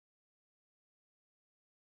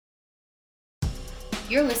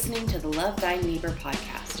You're listening to the Love Thy Niebuhr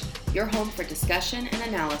podcast, your home for discussion and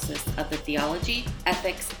analysis of the theology,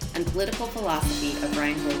 ethics, and political philosophy of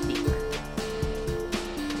Reinhold Niebuhr.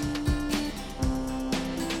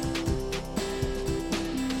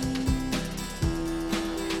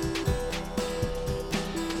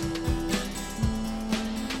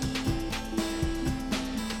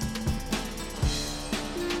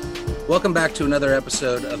 Welcome back to another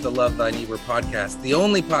episode of the Love Thy Niebuhr podcast, the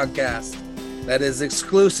only podcast that is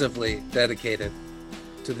exclusively dedicated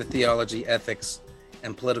to the theology, ethics,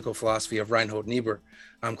 and political philosophy of Reinhold Niebuhr.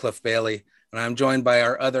 I'm Cliff Bailey, and I'm joined by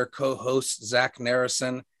our other co-hosts, Zach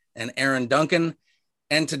Narrison and Aaron Duncan.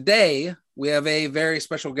 And today we have a very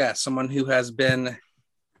special guest, someone who has been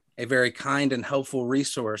a very kind and helpful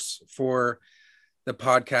resource for the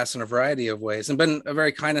podcast in a variety of ways, and been a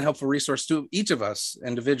very kind and helpful resource to each of us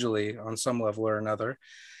individually on some level or another.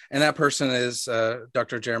 And that person is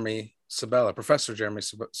Dr. Jeremy Sabella, Professor Jeremy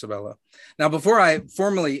Sabella. Now, before I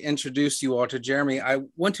formally introduce you all to Jeremy, I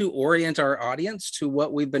want to orient our audience to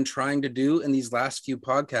what we've been trying to do in these last few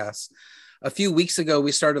podcasts. A few weeks ago,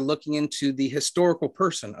 we started looking into the historical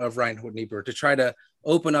person of Reinhold Niebuhr to try to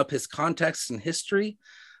open up his context and history,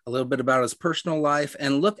 a little bit about his personal life,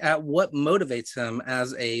 and look at what motivates him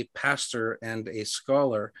as a pastor and a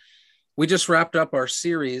scholar. We just wrapped up our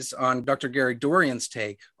series on Dr. Gary Dorian's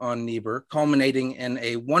take on Niebuhr, culminating in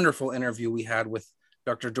a wonderful interview we had with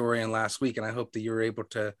Dr. Dorian last week, and I hope that you were able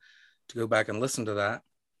to go back and listen to that.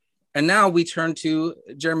 And now we turn to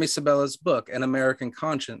Jeremy Sabella's book, An American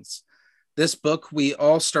Conscience. This book we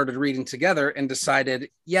all started reading together and decided,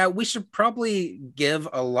 we should probably give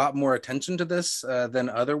a lot more attention to this than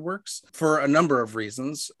other works for a number of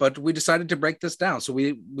reasons, but we decided to break this down. So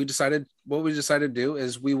we decided to do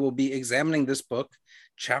is we will be examining this book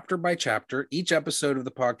chapter by chapter, each episode of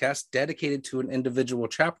the podcast dedicated to an individual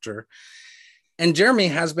chapter. And Jeremy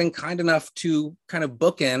has been kind enough to kind of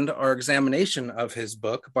bookend our examination of his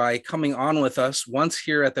book by coming on with us once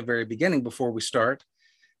here at the very beginning before we start,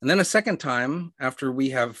 and then a second time after we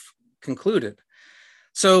have concluded.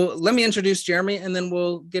 So let me introduce Jeremy and then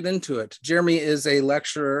we'll get into it. Jeremy is a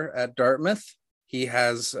lecturer at Dartmouth. He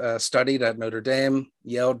has studied at Notre Dame,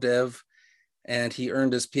 Yale Div, and he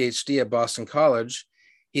earned his PhD at Boston College.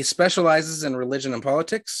 He specializes in religion and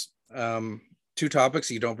politics, two topics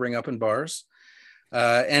you don't bring up in bars.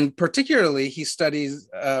 And particularly, he studies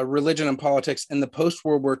religion and politics in the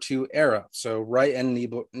post-World War II era, so right in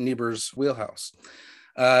Niebuhr's wheelhouse.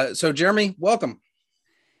 So Jeremy, welcome.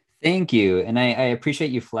 Thank you. And I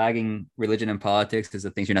appreciate you flagging religion and politics as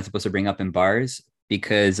the things you're not supposed to bring up in bars,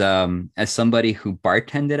 because as somebody who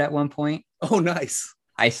bartended at one point. Oh, nice.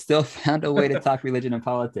 I still found a way to talk religion and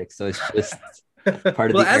politics. So it's just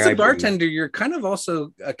part of well, as a bartender, you're kind of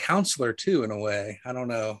also a counselor too, in a way. I don't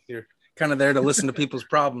know. You're kind of there to listen to people's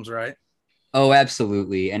problems, right? Oh,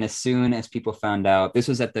 absolutely. And as soon as people found out, this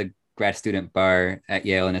was at the grad student bar at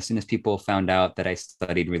Yale, and as soon as people found out that I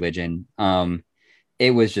studied religion, it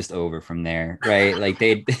was just over from there, right? Like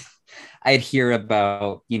I'd hear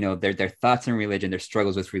about, their thoughts on religion, their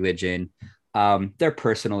struggles with religion, their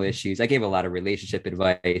personal issues. I gave a lot of relationship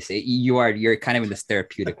advice. You're kind of in this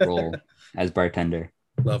therapeutic role as bartender.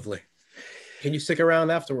 Lovely. Can you stick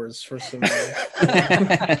around afterwards for some?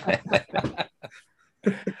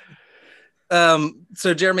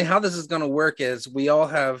 So Jeremy, how this is going to work is we all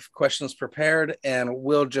have questions prepared and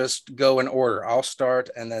we'll just go in order. I'll start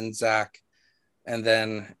and then Zach and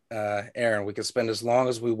then Aaron. We can spend as long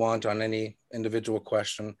as we want on any individual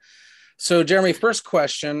question. So Jeremy, first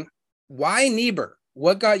question, why Niebuhr?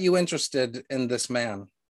 What got you interested in this man?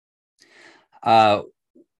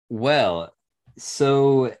 Well,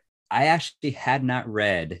 so I actually had not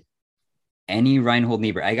read any Reinhold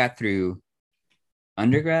Niebuhr. I got through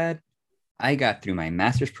undergrad. I got through my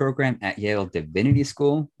master's program at Yale Divinity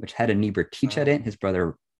School, which had a Niebuhr teach at it, his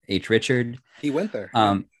brother H. Richard. He went there.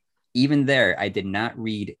 Even there, I did not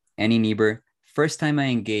read any Niebuhr. First time I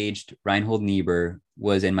engaged Reinhold Niebuhr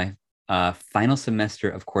was in my final semester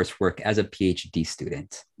of coursework as a PhD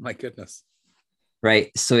student. My goodness. Right.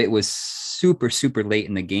 So it was super, super late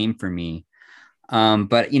in the game for me.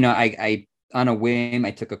 But, I on a whim,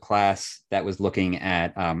 I took a class that was looking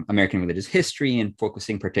at American religious history and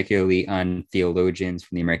focusing particularly on theologians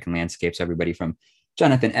from the American landscape. So everybody from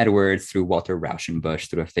Jonathan Edwards through Walter Rauschenbusch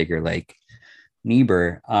through a figure like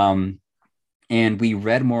Niebuhr. And we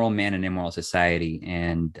read Moral Man and Immoral Society,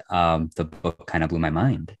 and the book kind of blew my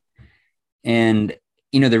mind. And,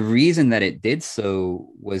 the reason that it did so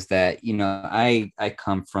was that, I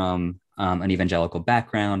come from an evangelical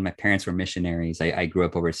background. My parents were missionaries. I grew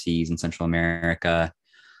up overseas in Central America.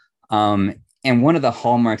 And one of the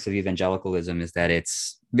hallmarks of evangelicalism is that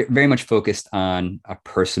it's very much focused on a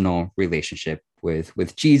personal relationship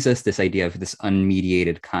with Jesus, this idea of this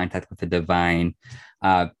unmediated contact with the divine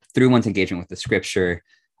through one's engagement with the scripture,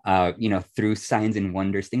 through signs and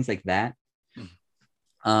wonders, things like that.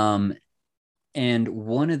 And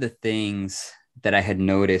one of the things that I had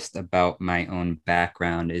noticed about my own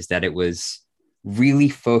background is that it was really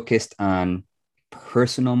focused on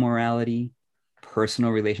personal morality,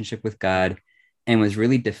 personal relationship with God, and was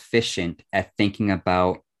really deficient at thinking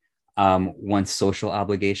about one's social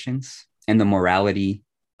obligations and the morality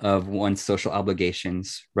of one's social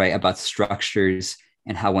obligations, right? About structures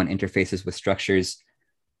and how one interfaces with structures.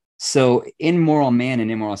 So in Moral Man and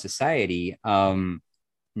Immoral Society,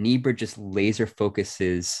 Niebuhr just laser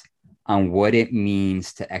focuses on what it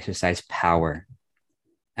means to exercise power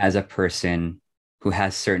as a person who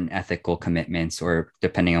has certain ethical commitments, or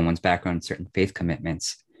depending on one's background, certain faith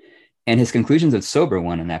commitments. And his conclusion's a sober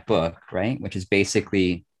one in that book, right? Which is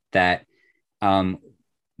basically that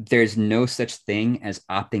there's no such thing as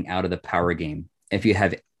opting out of the power game. If you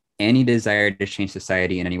have any desire to change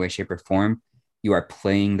society in any way, shape, or form, you are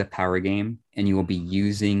playing the power game and you will be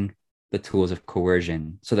using the tools of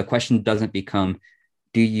coercion. So the question doesn't become,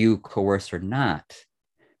 do you coerce or not?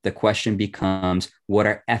 The question becomes, what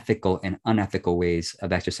are ethical and unethical ways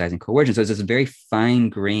of exercising coercion? So it's this very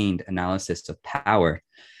fine-grained analysis of power.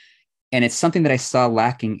 And it's something that I saw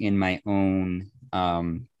lacking in my own,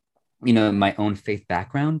 my own faith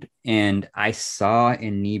background. And I saw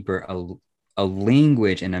in Niebuhr a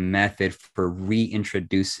language and a method for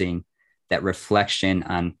reintroducing that reflection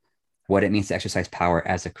on what it means to exercise power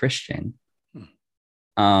as a Christian,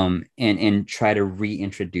 and try to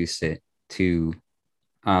reintroduce it to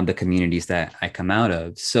the communities that I come out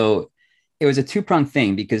of. So it was a two-pronged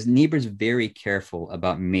thing, because Niebuhr's very careful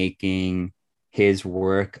about making his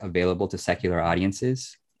work available to secular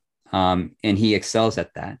audiences, and he excels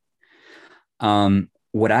at that.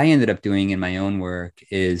 What I ended up doing in my own work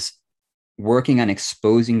is working on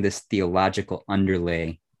exposing this theological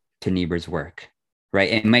underlay to Niebuhr's work, right?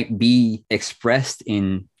 It might be expressed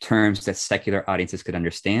in terms that secular audiences could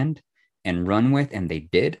understand and run with, and they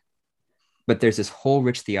did. But there's this whole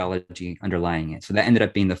rich theology underlying it. So that ended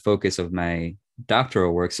up being the focus of my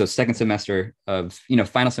doctoral work. So final semester of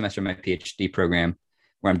my PhD program,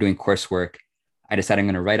 where I'm doing coursework, I decided I'm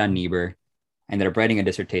going to write on Niebuhr. I ended up writing a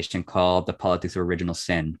dissertation called The Politics of Original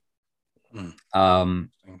Sin.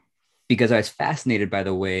 Because I was fascinated by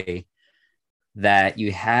the way that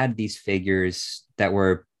you had these figures that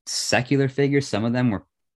were secular figures. Some of them were,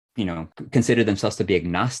 considered themselves to be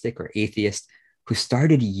agnostic or atheist, who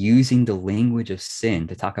started using the language of sin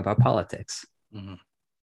to talk about politics. Mm-hmm.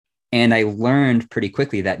 And I learned pretty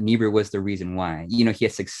quickly that Niebuhr was the reason why. He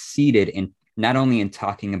had succeeded in not only in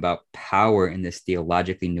talking about power in this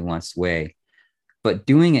theologically nuanced way, but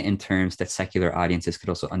doing it in terms that secular audiences could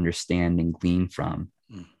also understand and glean from.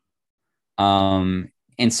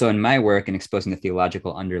 And so in my work in exposing the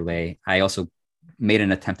theological underlay, I also made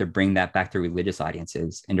an attempt to bring that back to religious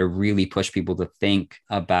audiences and to really push people to think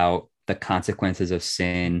about the consequences of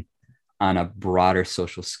sin on a broader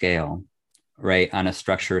social scale, right? On a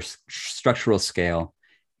structural scale,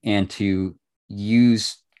 and to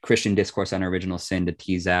use Christian discourse on original sin to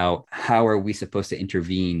tease out, how are we supposed to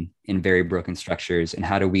intervene in very broken structures, and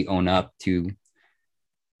how do we own up to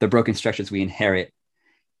the broken structures we inherit,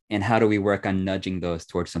 and how do we work on nudging those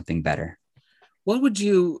towards something better? What would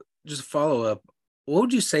you, just follow up, what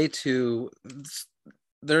would you say to,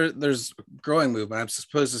 there's a growing movement, I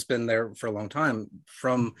suppose it's been there for a long time,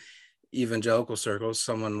 from evangelical circles,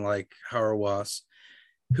 someone like Hauerwas,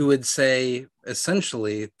 who would say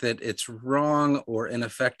essentially that it's wrong or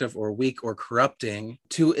ineffective or weak or corrupting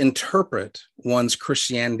to interpret one's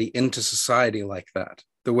Christianity into society like that,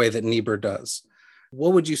 the way that Niebuhr does.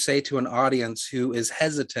 What would you say to an audience who is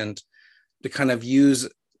hesitant to kind of use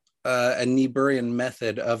a Niebuhrian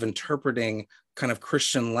method of interpreting kind of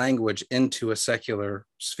Christian language into a secular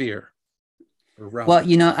sphere or realm? Well,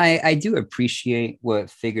 I do appreciate what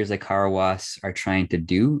figures like Hauerwas are trying to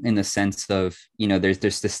do, in the sense of, there's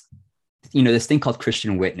this, this thing called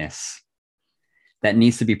Christian witness that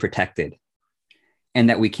needs to be protected and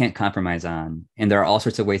that we can't compromise on. And there are all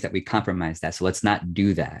sorts of ways that we compromise that. So let's not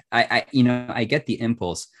do that. I get the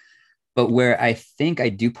impulse, but where I think I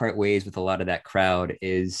do part ways with a lot of that crowd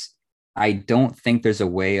is I don't think there's a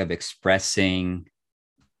way of expressing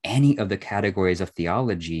any of the categories of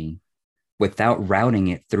theology without routing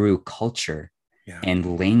it through culture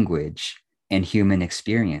and language and human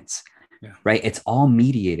experience, right? It's all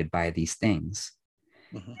mediated by these things.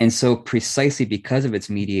 Mm-hmm. And so precisely because of its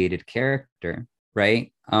mediated character,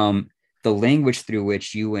 right? the language through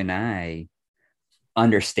which you and I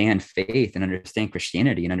understand faith and understand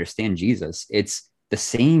Christianity and understand Jesus, it's the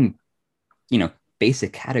same,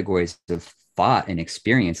 basic categories of thought and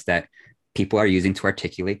experience that people are using to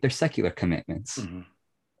articulate their secular commitments,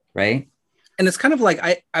 right? And it's kind of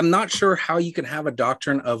like, I'm not sure how you can have a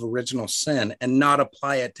doctrine of original sin and not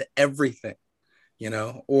apply it to everything,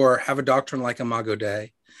 or have a doctrine like Imago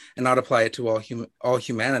Dei and not apply it to all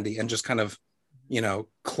humanity and just kind of,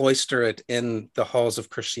 cloister it in the halls of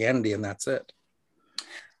Christianity, and that's it.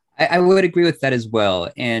 I would agree with that as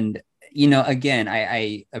well. And, again,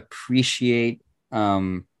 I appreciate,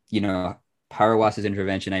 Powerwash's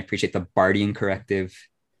intervention. I appreciate the Barthian corrective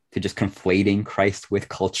to just conflating Christ with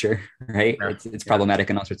culture, right? Yeah. It's problematic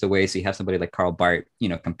in all sorts of ways. So you have somebody like Karl Barth,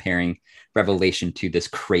 comparing Revelation to this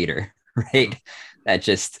crater, right? That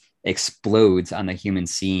just explodes on the human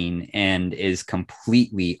scene and is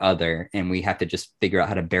completely other. And we have to just figure out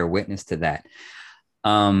how to bear witness to that.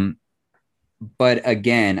 But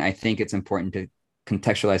again, I think it's important to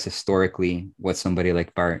contextualize historically what somebody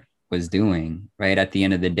like Barth was doing, right? At the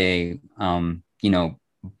end of the day,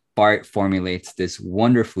 Barth formulates this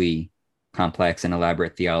wonderfully complex and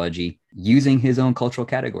elaborate theology using his own cultural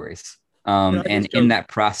categories. And in that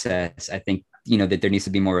process, I think, that there needs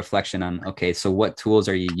to be more reflection on, okay, so what tools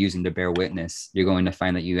are you using to bear witness? You're going to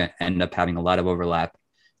find that you end up having a lot of overlap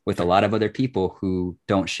with a lot of other people who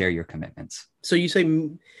don't share your commitments. So you say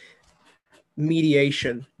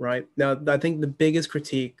mediation, right? Now, I think the biggest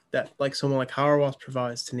critique that like someone like Hauerwas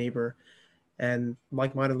provides to Niebuhr and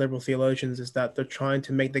like-minded liberal theologians is that they're trying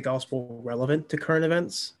to make the gospel relevant to current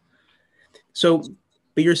events. So,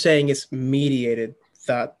 but you're saying it's mediated,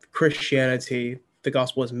 that Christianity, the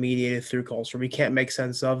gospel is mediated through culture. We can't make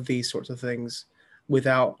sense of these sorts of things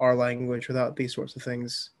without our language, without these sorts of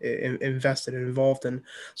things invested and involved in.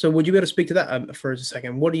 So would you be able to speak to that for a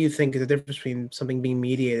second? What do you think is the difference between something being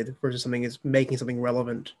mediated versus something is making something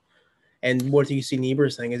relevant? And what do you see Niebuhr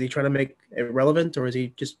saying? Is he trying to make it relevant, or is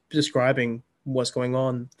he just describing what's going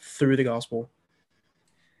on through the gospel?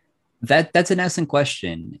 That's an excellent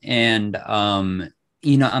question. And, I'm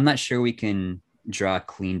not sure we can draw a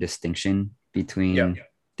clean distinction between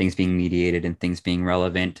things being mediated and things being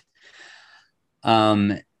relevant.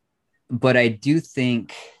 But I do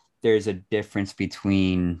think there's a difference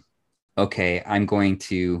between, okay, I'm going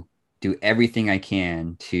to do everything I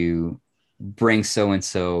can to bring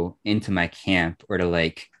so-and-so into my camp or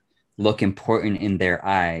to look important in their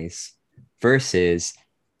eyes versus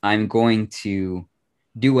I'm going to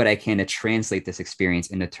do what I can to translate this experience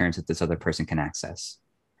into terms that this other person can access.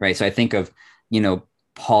 Right. So I think of,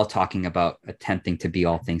 Paul talking about attempting to be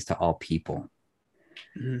all things to all people.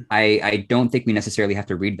 Mm-hmm. I don't think we necessarily have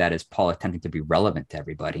to read that as Paul attempting to be relevant to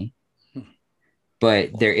everybody.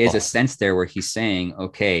 But there is a sense there where he's saying,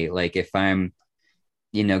 okay, if I'm,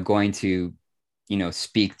 going to,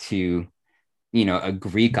 speak to, a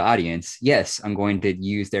Greek audience, yes, I'm going to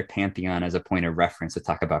use their pantheon as a point of reference to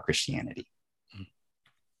talk about Christianity.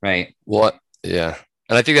 Right. Well, yeah.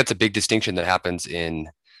 And I think that's a big distinction that happens in,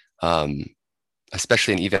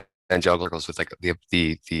 especially in evangelicals with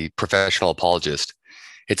the professional apologist.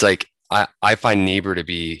 It's I find Niebuhr to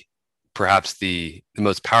be perhaps the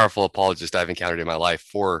most powerful apologist I've encountered in my life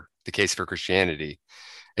for the case for Christianity.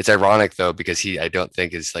 It's ironic though, because I don't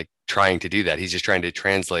think is trying to do that. He's just trying to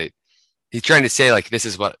translate. He's trying to say this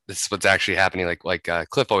is what's actually happening.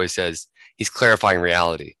 Cliff always says, he's clarifying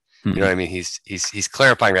reality. Mm-hmm. You know what I mean? He's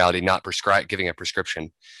clarifying reality, not giving a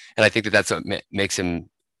prescription. And I think that's what makes him.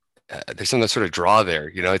 There's some sort of draw there.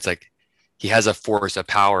 It's he has a force, a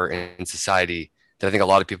power in society that I think a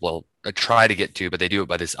lot of people try to get to, but they do it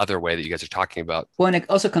by this other way that you guys are talking about. Well, and it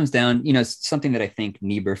also comes down, something that I think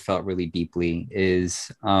Niebuhr felt really deeply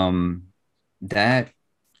is that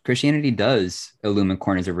Christianity does illumine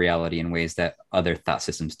corners of reality in ways that other thought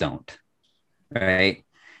systems don't, right?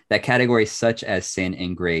 That categories such as sin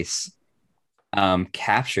and grace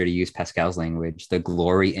capture, to use Pascal's language, the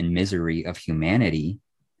glory and misery of humanity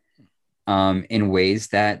in ways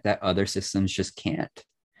that other systems just can't.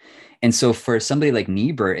 And so for somebody like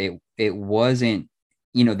Niebuhr, it wasn't,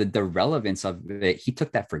 the relevance of it, he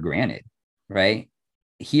took that for granted, right?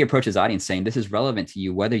 He approached his audience saying, this is relevant to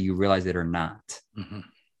you, whether you realize it or not. Mm-hmm.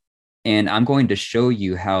 And I'm going to show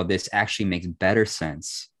you how this actually makes better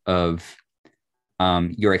sense of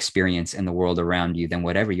your experience in the world around you than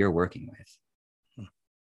whatever you're working with.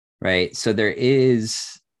 Right. So there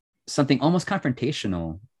is something almost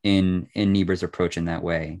confrontational in Niebuhr's approach in that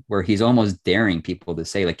way, where he's almost daring people to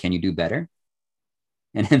say, can you do better?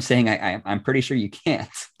 And him saying, I'm pretty sure you can't.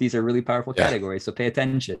 These are really powerful categories, so pay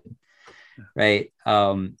attention. right?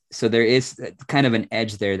 So there is kind of an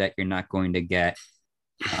edge there that you're not going to get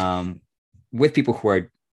with people who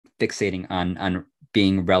are fixating on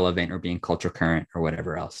being relevant or being culture current or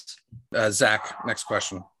whatever else. Zach, next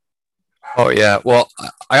question. Oh yeah, well,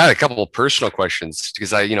 I got a couple of personal questions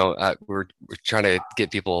because we're trying to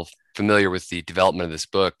get people familiar with the development of this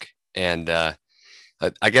book, and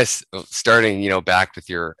I guess starting back with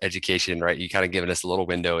your education, right? You kind of given us a little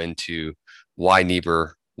window into why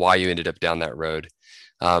Niebuhr, why you ended up down that road.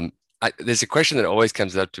 There's a question that always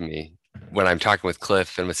comes up to me when I'm talking with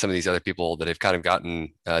Cliff and with some of these other people that have kind of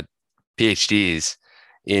gotten PhDs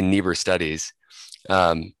in Niebuhr studies.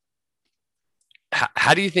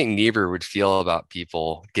 How do you think Niebuhr would feel about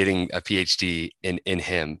people getting a PhD in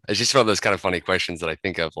him? It's just one of those kind of funny questions that I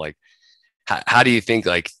think of. Like, how do you think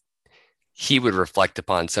like he would reflect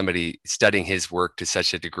upon somebody studying his work to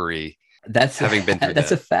such a degree? That's having been through that's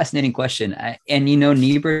that? A fascinating question.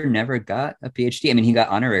 Niebuhr never got a PhD. I mean, he got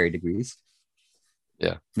honorary degrees.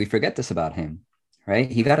 Yeah, we forget this about him,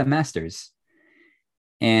 right? He got a master's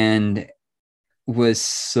and was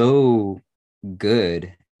so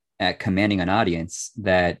good at commanding an audience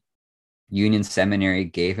that Union Seminary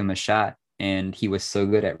gave him a shot, and he was so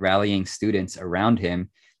good at rallying students around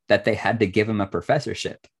him that they had to give him a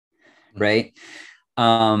professorship, right?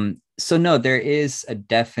 So no, there is a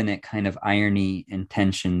definite kind of irony and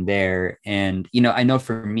tension there. And, I know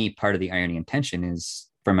for me, part of the irony and tension is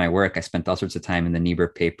for my work, I spent all sorts of time in the Niebuhr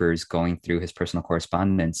papers going through his personal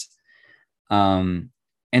correspondence. And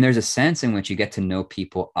there's a sense in which you get to know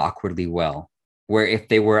people awkwardly well, where if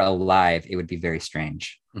they were alive, it would be very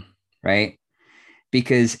strange, right?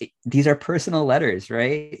 Because these are personal letters,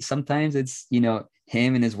 right? Sometimes it's,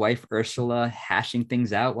 him and his wife, Ursula, hashing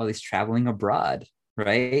things out while he's traveling abroad,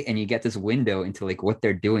 right? And you get this window into like what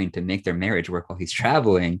they're doing to make their marriage work while he's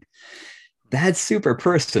traveling. That's super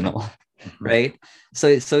personal, right? So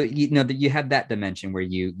you have that dimension where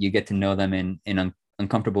you get to know them in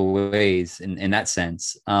uncomfortable ways in that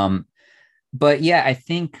sense. But yeah, I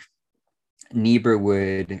think Niebuhr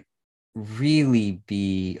would really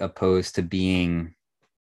be opposed to being,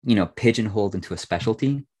 pigeonholed into a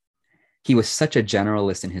specialty. He was such a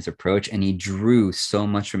generalist in his approach, and he drew so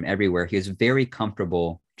much from everywhere. He was very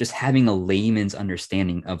comfortable just having a layman's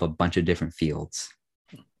understanding of a bunch of different fields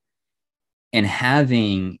and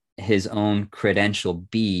having his own credential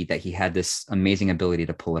be that he had this amazing ability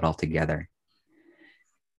to pull it all together.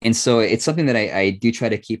 And so it's something that I do try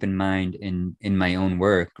to keep in mind in my own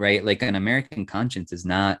work, right? Like An American Conscience is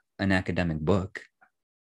not an academic book,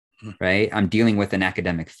 right? I'm dealing with an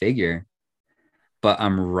academic figure, but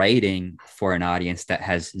I'm writing for an audience that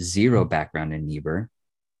has zero background in Niebuhr.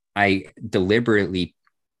 I deliberately,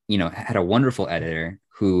 had a wonderful editor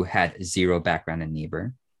who had zero background in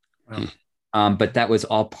Niebuhr. Wow. But that was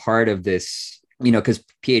all part of this, because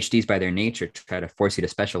PhDs by their nature try to force you to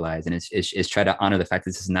specialize, and it's try to honor the fact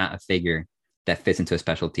that this is not a figure that fits into a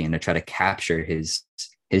specialty, and to try to capture his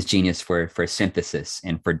genius for synthesis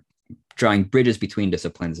and for drawing bridges between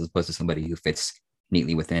disciplines as opposed to somebody who fits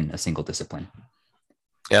neatly within a single discipline.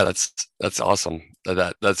 Yeah, that's awesome.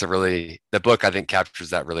 The book I think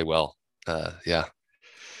captures that really well. Yeah.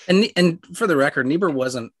 And for the record, Niebuhr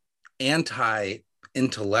wasn't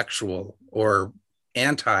anti-intellectual or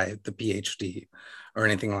anti the PhD or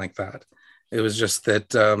anything like that. It was just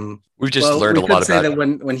that we've just learned a lot about that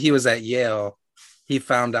when he was at Yale, he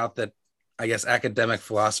found out that I guess academic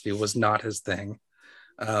philosophy was not his thing.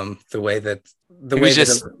 The way that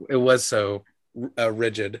it was so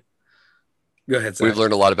rigid. Go ahead, Zach. We've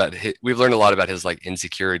learned a lot about his like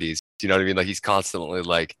insecurities. You know what I mean? Like he's constantly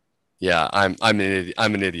like, yeah, I'm an idiot.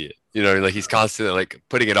 I'm an idiot. Like he's constantly like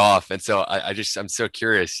putting it off. And so I'm so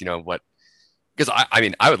curious, because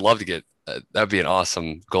I would love to get, that would be an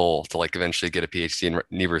awesome goal to like eventually get a PhD in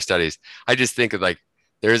Niebuhr studies. I just think of like,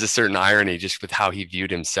 there is a certain irony just with how he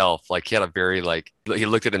viewed himself. Like he had a very he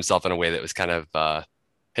looked at himself in a way that was kind of,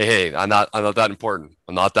 hey, I'm not that important.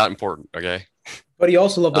 I'm not that important. Okay. But he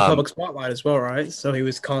also loved the public spotlight as well, right? So he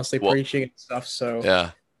was constantly preaching and stuff. So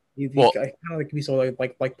yeah, he kind of like he saw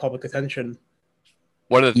like public attention.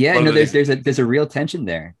 There's a real tension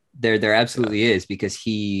there. There absolutely is, because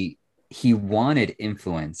he wanted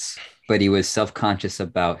influence, but he was self-conscious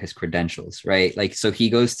about his credentials, right? Like, so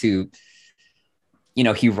he goes to,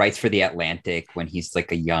 he writes for the Atlantic when he's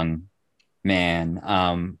like a young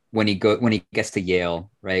man. When he gets to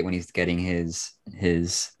Yale, right, when he's getting his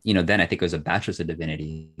then I think it was a bachelor's of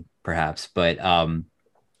divinity perhaps, but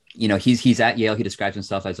he's at Yale. He describes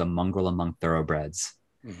himself as a mongrel among thoroughbreds.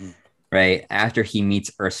 Right after he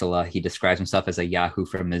meets Ursula, he describes himself as a Yahoo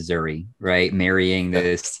from Missouri, right, marrying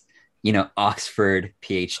this Oxford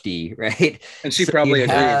PhD, right? And she So probably you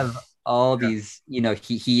agreed. have all Yeah. these,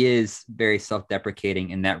 he is very self-deprecating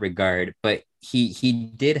in that regard, but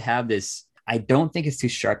he did have this, I don't think it's too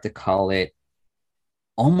sharp to call it,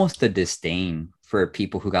 almost a disdain for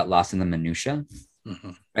people who got lost in the minutia.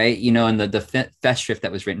 Mhm. Right, and the Festschrift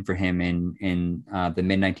that was written for him in the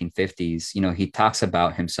mid 1950s, he talks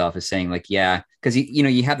about himself as saying, like, yeah, because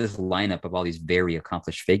you have this lineup of all these very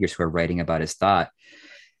accomplished figures who are writing about his thought,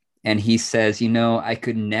 and he says, I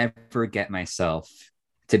could never get myself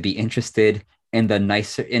to be interested in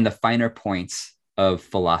the finer points of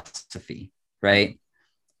philosophy, right?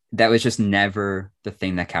 That was just never the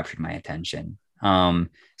thing that captured my attention.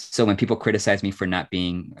 So when people criticize me for not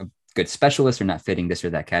being a good specialist or not fitting this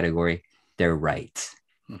or that category, they're right,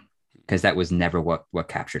 because that was never what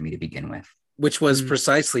captured me to begin with. Which was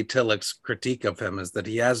precisely Tillich's critique of him, is that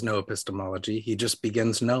he has no epistemology. He just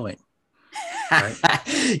begins knowing. Right?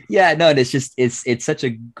 Yeah, no, it's such a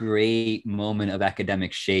great moment of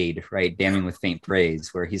academic shade, right? Damning with faint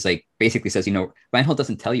praise, where he's like, basically says, Reinhold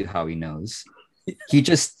doesn't tell you how he knows. He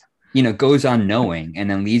just, goes on knowing, and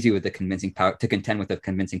then leaves you with the convincing power to contend with the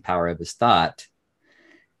convincing power of his thought.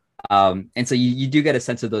 And so you do get a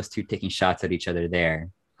sense of those two taking shots at each other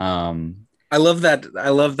there. I love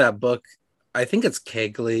that book. I think it's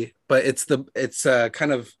Kegley, but it's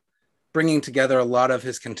kind of bringing together a lot of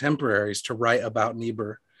his contemporaries to write about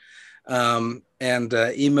Niebuhr. And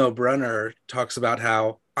Emil Brunner talks about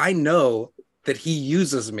how I know that he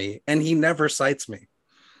uses me and he never cites me.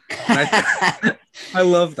 I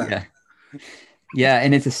love that. Yeah,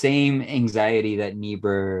 and it's the same anxiety that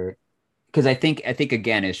Niebuhr, because I think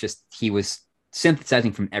again, it's just he was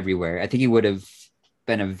synthesizing from everywhere. I think he would have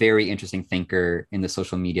been a very interesting thinker in the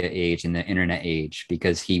social media age, in the internet age,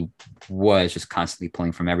 because he was just constantly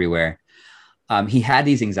pulling from everywhere. He had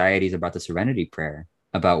these anxieties about the Serenity Prayer,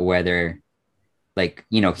 about whether, like,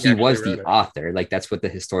 he was the author, like that's what the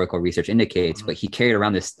historical research indicates, but he carried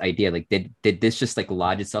around this idea, like, did this just like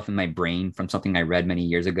lodge itself in my brain from something I read many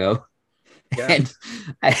years ago? Yeah. And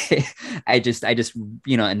I just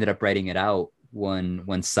ended up writing it out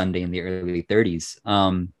one Sunday in the early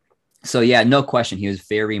 30s. So yeah, no question, he was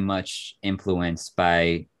very much influenced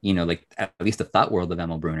by, like, at least the thought world of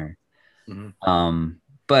Emil Brunner. Mm-hmm.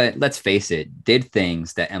 But let's face it, did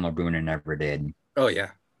things that Emil Brunner never did. Oh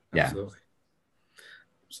yeah, absolutely. Yeah.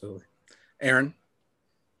 Absolutely. Aaron?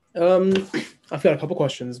 I've got a couple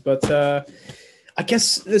questions, but I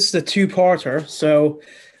guess this is a two-parter, so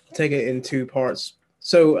I'll take it in two parts.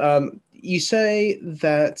 So you say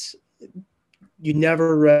that you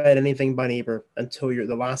never read anything by Niebuhr until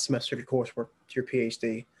the last semester of your coursework to your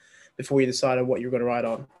PhD, before you decided what you were going to write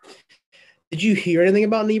on. Did you hear anything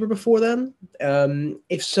about Niebuhr before then?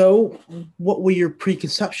 If so, what were your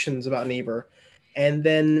preconceptions about Niebuhr? And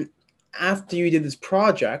then after you did this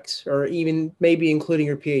project, or even maybe including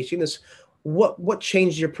your PhD in this, what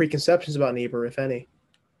changed your preconceptions about Niebuhr, if any?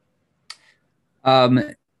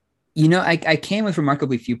 I came with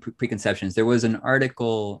remarkably few preconceptions. There was an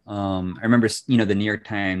article, I remember, the New York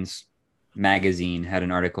Times magazine had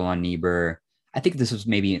an article on Niebuhr. I think this was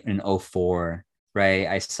maybe in 2004, right?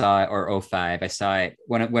 I saw it, or 2005. I saw it.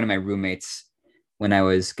 One of my roommates, when I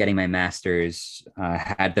was getting my master's,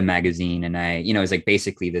 had the magazine, and it was like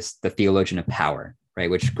basically the theologian of power, right?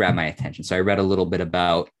 Which grabbed my attention. So I read a little bit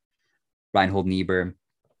about Reinhold Niebuhr.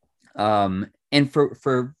 And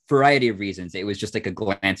for variety of reasons, it was just like a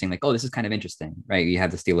glancing, like, oh, this is kind of interesting, right? You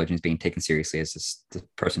have the theologians being taken seriously as the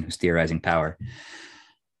person who's theorizing power.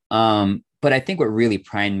 But I think what really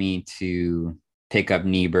primed me to pick up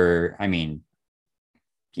Niebuhr,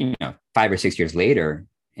 5 or 6 years later,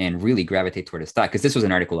 and really gravitate toward his thought, because this was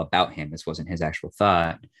an article about him, this wasn't his actual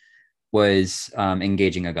thought, was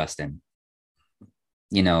engaging Augustine.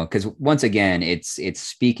 Because once again, it's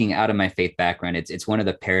speaking out of my faith background. It's one of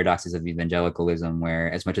the paradoxes of evangelicalism,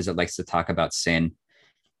 where as much as it likes to talk about sin,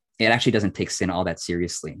 it actually doesn't take sin all that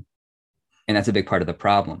seriously. And that's a big part of the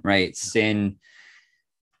problem, right? Sin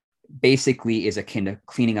basically is akin to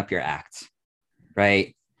cleaning up your act,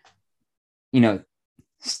 right?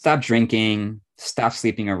 Stop drinking, stop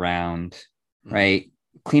sleeping around, right?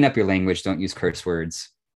 Clean up your language, don't use curse words.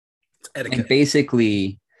 Etiquette. And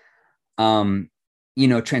basically,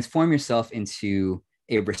 transform yourself into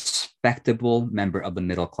a respectable member of the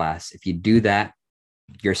middle class. If you do that,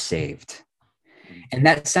 you're saved. And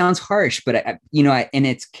that sounds harsh, but and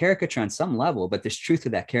it's caricature on some level, but there's truth to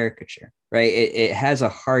that caricature, right? It has a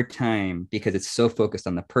hard time, because it's so focused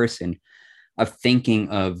on the person, of thinking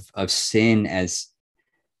of sin as,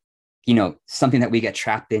 something that we get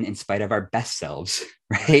trapped in spite of our best selves,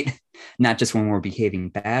 right? Not just when we're behaving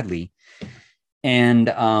badly.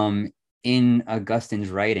 And in Augustine's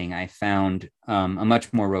writing, I found a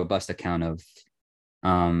much more robust account of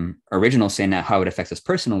original sin, how it affects us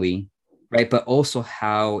personally, right? But also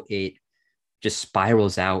how it just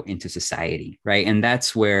spirals out into society, right? And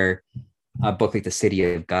that's where a book like The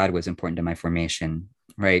City of God was important to my formation,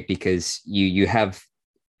 right? Because you have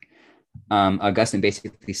Augustine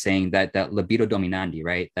basically saying that libido dominandi,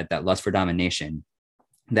 right? That lust for domination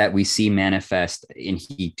that we see manifest, and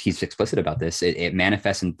he's explicit about this. It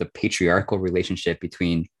manifests in the patriarchal relationship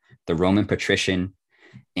between the Roman patrician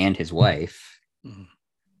and his wife,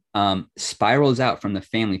 spirals out from the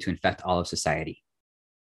family to infect all of society,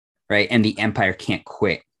 right? And the empire can't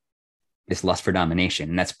quit this lust for domination.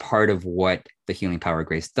 And that's part of what the healing power of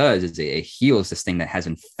grace does, is it heals this thing that has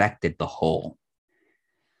infected the whole.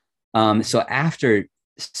 So after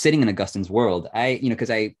sitting in Augustine's world, because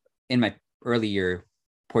in my earlier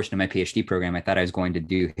portion of my PhD program, I thought I was going to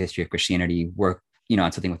do history of Christianity work,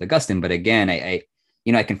 on something with Augustine. But again, I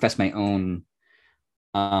confess my own,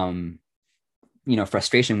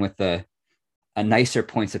 frustration with a nicer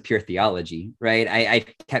points of pure theology, right? I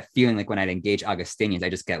kept feeling like when I'd engage Augustinians, I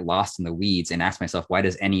just get lost in the weeds and ask myself, why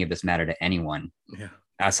does any of this matter to anyone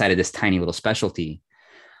outside of this tiny little specialty?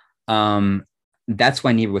 That's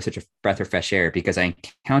why Niebuhr was such a breath of fresh air, because I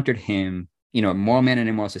encountered him, a moral man in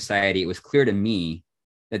a moral society. It was clear to me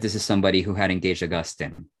that this is somebody who had engaged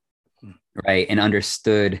Augustine, right? And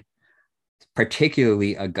understood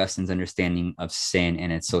particularly Augustine's understanding of sin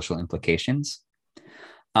and its social implications.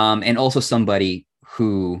 And also somebody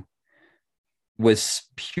who was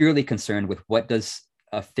purely concerned with what does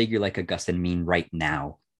a figure like Augustine mean right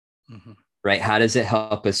now, right? How does it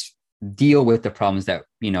help us deal with the problems that,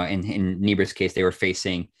 in Niebuhr's case, they were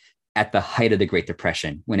facing at the height of the Great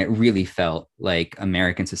Depression, when it really felt like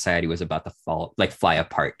American society was about to fly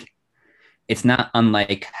apart. It's not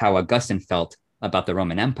unlike how Augustine felt about the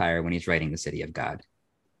Roman Empire when he's writing The City of God.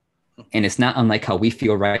 And it's not unlike how we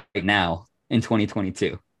feel right now in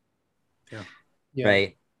 2022. Yeah.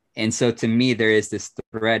 Right. And so to me, there is this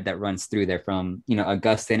thread that runs through there from,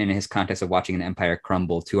 Augustine and his context of watching an empire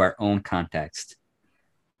crumble to our own context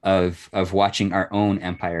of watching our own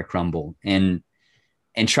empire crumble and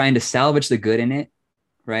trying to salvage the good in it,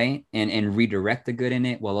 right? And redirect the good in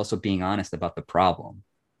it while also being honest about the problem.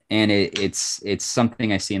 And it's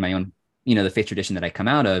something I see in my own, the faith tradition that I come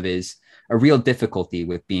out of, is a real difficulty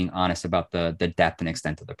with being honest about the depth and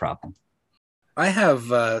extent of the problem. I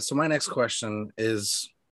have, so my next question is,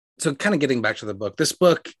 so kind of getting back to the book. This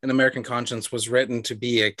book, An American Conscience, was written to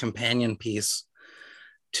be a companion piece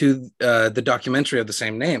to the documentary of the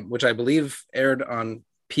same name, which I believe aired on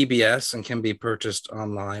PBS and can be purchased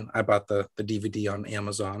online. I bought the DVD on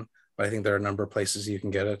Amazon, but I think there are a number of places you can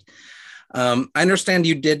get it. I understand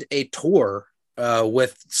you did a tour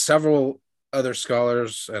with several other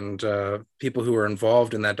scholars and people who were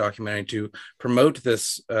involved in that documentary to promote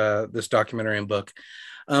this documentary and book.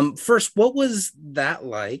 First, what was that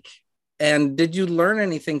like? And did you learn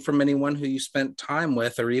anything from anyone who you spent time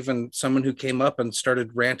with, or even someone who came up and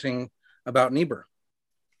started ranting about Niebuhr?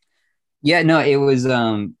 Yeah, no, it was,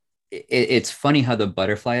 it's funny how the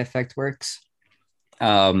butterfly effect works.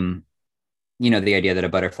 The idea that a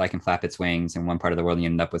butterfly can flap its wings in one part of the world and you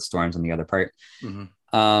end up with storms in the other part.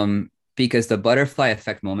 Because the butterfly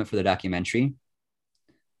effect moment for the documentary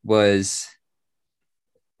was,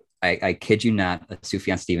 I kid you not, a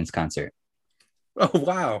Sufjan Stevens concert. Oh,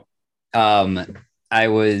 wow. I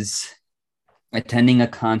was attending a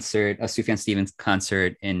Sufjan Stevens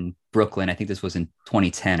concert in Brooklyn. I think this was in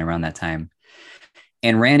 2010, around that time,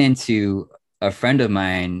 and ran into a friend of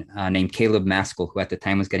mine named Caleb Maskell, who at the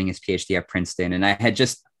time was getting his PhD at Princeton. And I had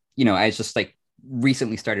just, like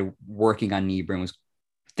recently started working on Niebuhr and was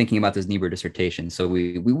thinking about this Niebuhr dissertation. So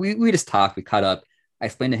we just talked, we caught up. I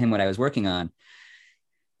explained to him what I was working on.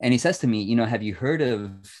 And he says to me, have you heard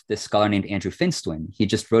of this scholar named Andrew Finstwin? He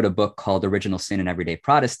just wrote a book called Original Sin in Everyday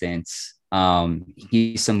Protestants.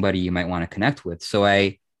 He's somebody you might want to connect with. So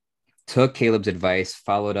I took Caleb's advice,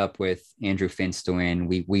 followed up with Andrew Finstwin.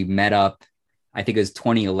 We met up, I think it was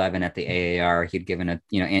 2011 at the AAR. He'd given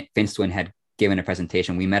Finstwin had given a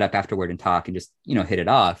presentation. We met up afterward and talked and just, hit it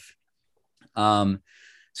off.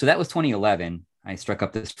 So that was 2011. I struck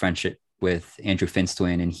up this friendship with Andrew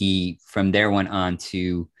Finstwin, and he from there went on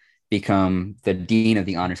to become the dean of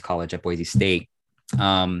the Honors College at Boise State.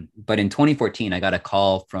 But in 2014, I got a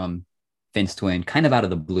call from Finstwin kind of out of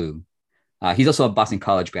the blue. He's also a Boston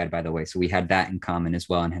College grad, by the way. So we had that in common as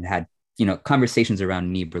well, and had conversations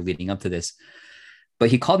around Niebuhr leading up to this. But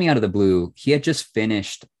he called me out of the blue. He had just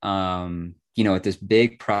finished, at this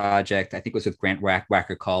big project, I think it was with Grant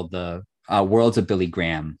Wacker, called the Worlds of Billy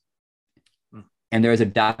Graham. And there was a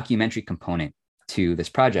documentary component to this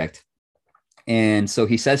project. And so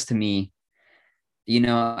he says to me,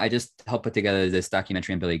 I just helped put together this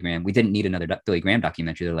documentary on Billy Graham. We didn't need another Billy Graham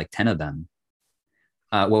documentary. There are like 10 of them.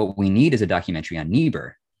 What we need is a documentary on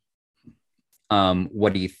Niebuhr.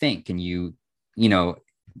 What do you think? Can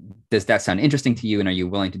does that sound interesting to you? And are you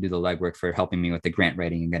willing to do the legwork for helping me with the grant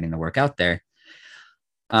writing and getting the work out there?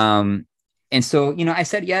 And so, I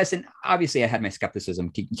said yes. And obviously I had my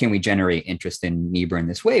skepticism. Can we generate interest in Niebuhr in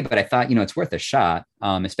this way? But I thought, it's worth a shot,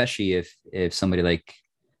 especially if somebody like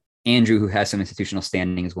Andrew, who has some institutional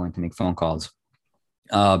standing, is willing to make phone calls.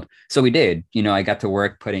 So we did. I got to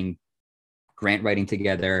work putting grant writing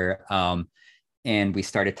together. And we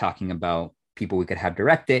started talking about people we could have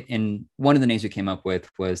direct it. And one of the names we came up with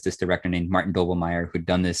was this director named Martin Doblmeier, who'd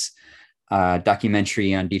done this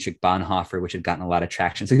documentary on Dietrich Bonhoeffer, which had gotten a lot of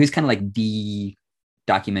traction. So he was kind of like the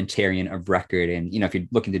documentarian of record. And, if you're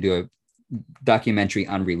looking to do a documentary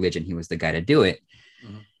on religion, he was the guy to do it.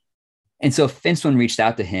 Mm-hmm. And so Finstwin reached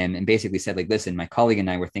out to him and basically said, like, listen, my colleague and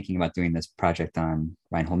I were thinking about doing this project on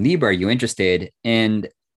Reinhold Niebuhr. Are you interested? And,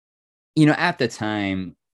 at the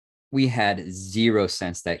time, we had zero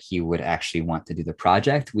sense that he would actually want to do the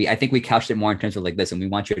project. I think we couched it more in terms of like, listen, we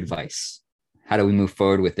want your advice. How do we move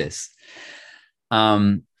forward with this?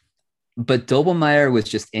 But Doblmeier was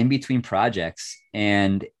just in between projects,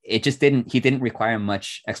 and he didn't require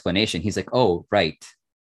much explanation. He's like, oh, right.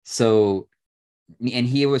 So, and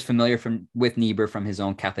he was familiar with Niebuhr from his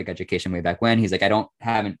own Catholic education way back when. He's like,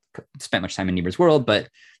 haven't spent much time in Niebuhr's world, but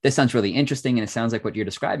this sounds really interesting. And it sounds like what you're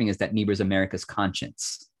describing is that Niebuhr's America's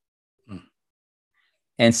conscience.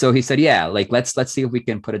 And so he said, yeah, like, let's see if we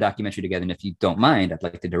can put a documentary together. And if you don't mind, I'd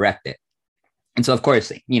like to direct it. And so, of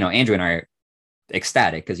course, Andrew and I are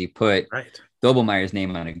ecstatic because you put Doblmeier's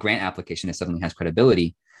name on a grant application that suddenly has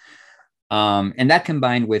credibility. And that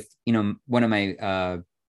combined with, one of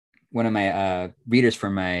my readers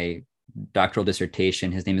for my doctoral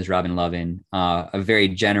dissertation, his name is Robin Lovin, a very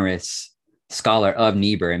generous scholar of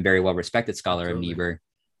Niebuhr and very well-respected scholar of Niebuhr.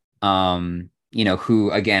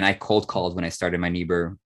 Who, again, I cold called when I started my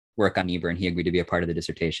Niebuhr work on Niebuhr, and he agreed to be a part of the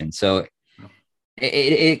dissertation. So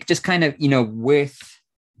it just kind of, with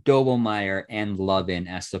Doblmeier and Lovin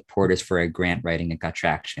as supporters for a grant writing, it got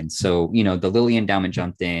traction. So, the Lilly Endowment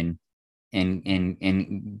jumped in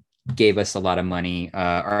and gave us a lot of money.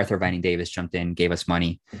 Arthur Vining Davis jumped in, gave us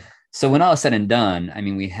money. So when all is said and done, I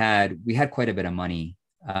mean, we had quite a bit of money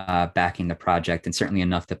backing the project, and certainly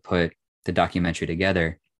enough to put the documentary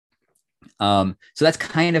together. So that's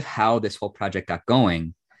kind of how this whole project got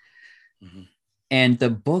going. Mm-hmm. And the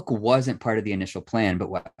book wasn't part of the initial plan, but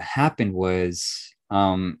what happened was,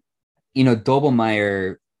 Doblmeier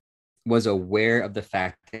was aware of the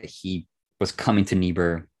fact that he was coming to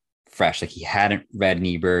Niebuhr fresh. Like, he hadn't read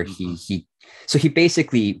Niebuhr. Mm-hmm. So he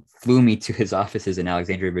basically flew me to his offices in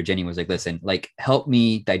Alexandria, Virginia, was like, listen, like, help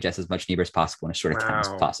me digest as much Niebuhr as possible in as short a time as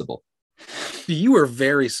possible. You were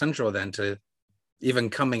very central then to even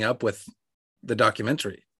coming up with the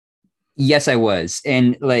documentary. Yes, I was.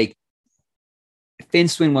 And like,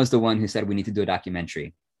 Finstwin was the one who said, we need to do a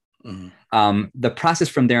documentary. Mm-hmm. The process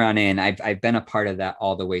from there on in, I've been a part of that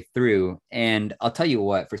all the way through. And I'll tell you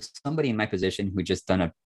what, for somebody in my position who just done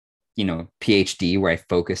a, PhD where I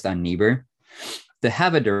focused on Niebuhr, to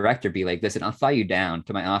have a director be like, listen, I'll fly you down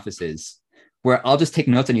to my offices where I'll just take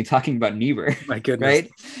notes on you talking about Niebuhr. My goodness. Right.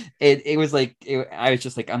 It was like, I was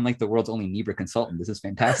just like, I'm like the world's only Niebuhr consultant. This is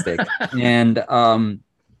fantastic. And, but,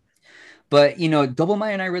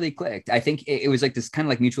 Doblmeier and I really clicked. I think it was like this kind of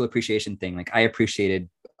like mutual appreciation thing. Like, I appreciated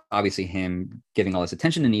obviously him giving all this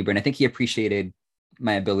attention to Niebuhr. And I think he appreciated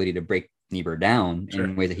my ability to break Niebuhr down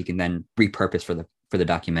in ways that he can then repurpose for the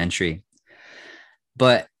documentary.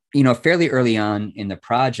 But, fairly early on in the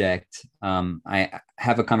project, I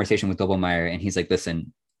have a conversation with Doblmeier, and he's like,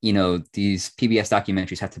 listen, these PBS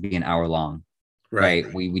documentaries have to be an hour long,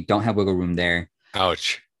 right? We don't have wiggle room there.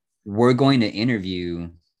 Ouch. We're going to interview,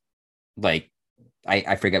 like,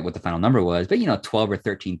 I forget what the final number was, but, 12 or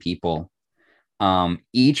 13 people,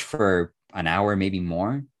 each for an hour, maybe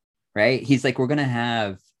more, right? He's like, we're going to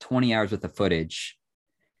have 20 hours worth of footage,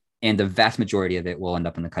 and the vast majority of it will end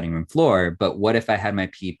up on the cutting room floor. But what if I had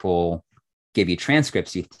my people give you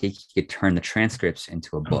transcripts? You could turn the transcripts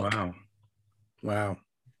into a book. Oh, wow.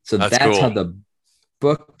 So that's cool. How the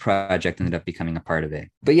book project ended up becoming a part of it.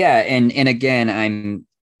 But yeah, and again, I'm,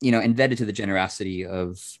 indebted to the generosity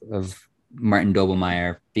of Martin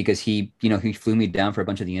Doblmeier, because he flew me down for a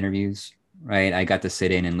bunch of the interviews, right? I got to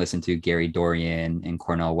sit in and listen to Gary Dorian and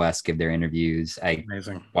Cornel West give their interviews. I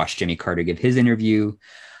watched Jimmy Carter give his interview.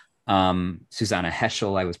 Susanna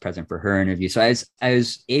Heschel, I was present for her interview. So I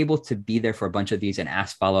was able to be there for a bunch of these and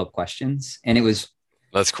ask follow-up questions. And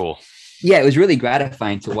That's cool. Yeah, it was really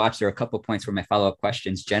gratifying to watch. There were a couple of points where my follow-up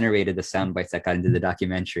questions generated the sound bites that got into the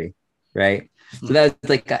documentary. Right. So that was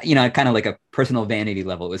like, kind of like a personal vanity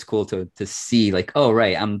level. It was cool to see like, oh,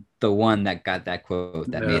 right, I'm the one that got that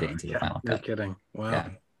quote that made it into the final cut. No kidding. Wow. Yeah.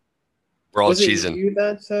 We're all was cheesing. it you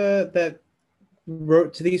that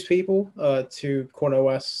wrote to these people, to Cornel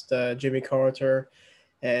West, Jimmy Carter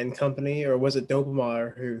and company, or was it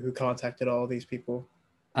Doppelmayr who contacted all these people?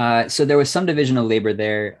 So there was some division of labor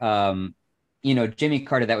there. Jimmy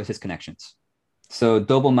Carter, that was his connections. So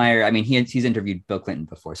Doppelmayr, I mean, he's interviewed Bill Clinton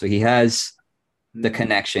before, so he has the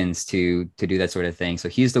connections to do that sort of thing. So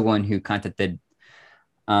he's the one who contacted,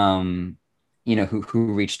 who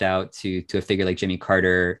reached out to a figure like Jimmy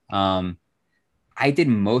Carter. I did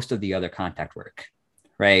most of the other contact work,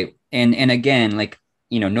 right? And again, like,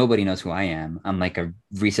 nobody knows who I am. I'm like a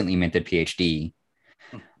recently minted PhD,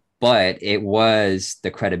 but it was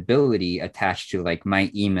the credibility attached to like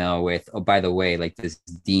my email with, oh, by the way, like this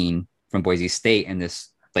dean from Boise State and this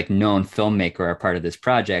like known filmmaker are part of this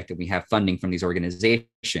project, and we have funding from these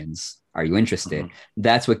organizations. Are you interested?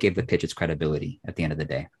 That's what gave the pitch its credibility at the end of the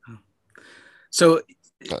day. So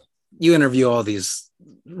you interview all these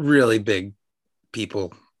really big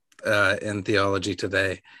people in theology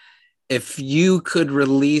today. If you could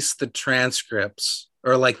release the transcripts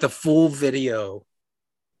or like the full video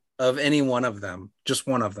of any one of them, just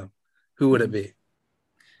one of them, who would it be?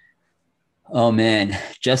 Oh man,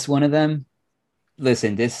 just one of them.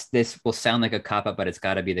 Listen, this will sound like a cop-out, but it's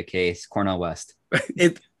got to be the case. Cornel West.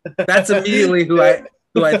 That's immediately who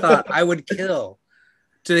I thought I would kill,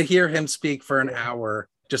 to hear him speak for an hour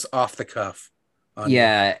just off the cuff.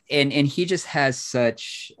 Yeah, and he just has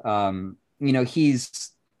such,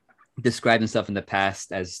 he's described himself in the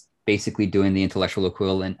past as basically doing the intellectual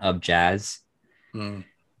equivalent of jazz. And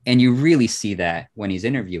you really see that when he's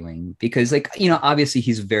interviewing, because like, obviously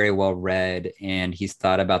he's very well read and he's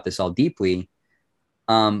thought about this all deeply.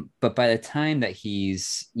 But by the time that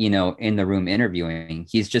he's, in the room interviewing,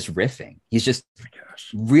 he's just riffing. He's just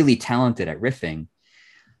really talented at riffing.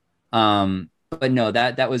 But no,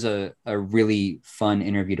 that was a really fun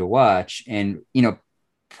interview to watch. And,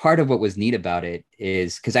 part of what was neat about it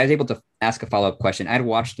is because I was able to ask a follow-up question. I'd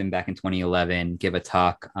watched him back in 2011 give a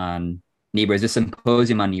talk on Niebuhr. There's a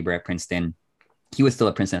symposium on Niebuhr at Princeton. He was still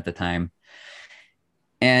at Princeton at the time.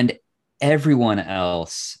 And everyone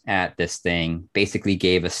else at this thing basically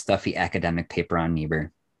gave a stuffy academic paper on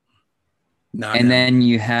Niebuhr. Then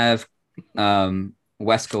you have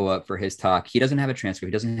West go up for his talk. He doesn't have a transcript.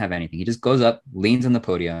 He doesn't have anything. He just goes up, leans on the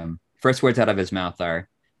podium. First words out of his mouth are,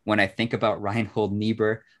 "When I think about Reinhold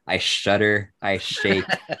Niebuhr, I shudder, I shake,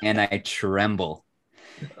 and I tremble."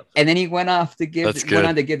 And then he went on to give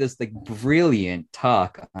this like brilliant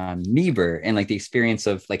talk on Niebuhr and like the experience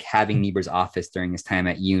of like having Niebuhr's office during his time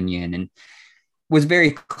at Union, and was very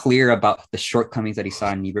clear about the shortcomings that he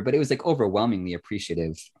saw in Niebuhr, but it was like overwhelmingly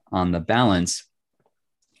appreciative on the balance.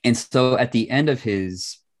 And so at the end of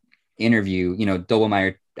his interview,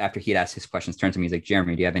 Doppelmayr, after he had asked his questions, turned to me, he's like,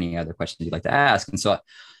 "Jeremy, do you have any other questions you'd like to ask?" And so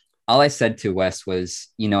all I said to Wes was,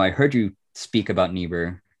 I heard you speak about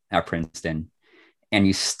Niebuhr at Princeton, and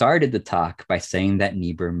you started the talk by saying that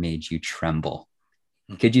Niebuhr made you tremble.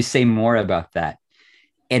 Could you say more about that?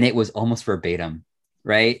 And it was almost verbatim,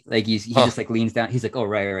 right? Like he just like leans down. He's like, "Oh,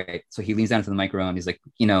 right. So he leans down to the microphone. He's like,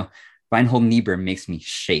 Reinhold Niebuhr makes me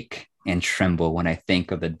shake and tremble when I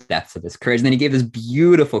think of the depths of his courage." And then he gave this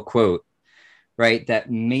beautiful quote, right, that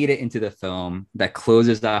made it into the film, that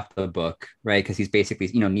closes off the book, right? Because he's basically,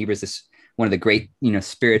 Niebuhr's this one of the great,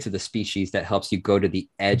 spirits of the species that helps you go to the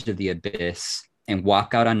edge of the abyss and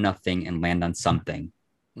walk out on nothing and land on something.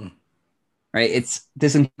 Right? It's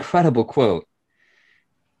this incredible quote,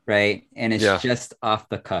 right? And it's just off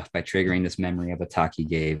the cuff by triggering this memory of a talk he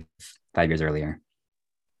gave 5 years earlier.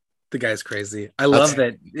 The guy's crazy. I love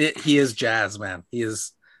that he is jazz, man. He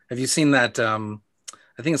is. Have you seen that?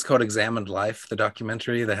 I think it's called Examined Life, the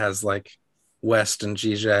documentary that has like West and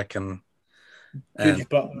Zizek and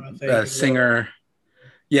Butler, I think, singer.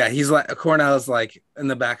 Yeah, he's like, Cornell is like in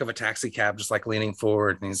the back of a taxi cab, just like leaning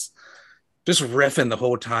forward, and he's just riffing the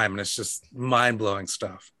whole time, and it's just mind-blowing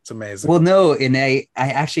stuff. It's amazing. Well, no, and I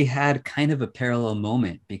actually had kind of a parallel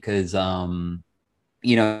moment because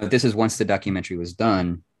this is once the documentary was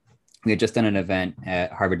done. We had just done an event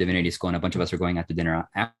at Harvard Divinity School, and a bunch of us were going out to dinner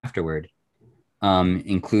afterward,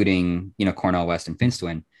 including Cornel West and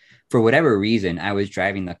Finstwin. For whatever reason, I was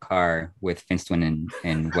driving the car with Finstwin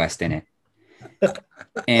and West in it.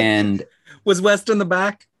 And was West in the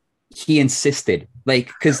back? he insisted, like,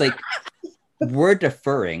 because like we're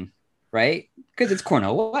deferring, right? Because it's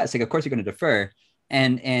Cornell West. Like, of course you're going to defer.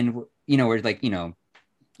 And we're like,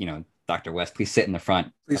 Dr. West, please sit in the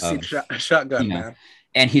front. Please seat shotgun, man.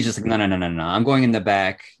 And he's just like, no. I'm going in the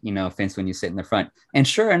back, Vince, when you sit in the front. And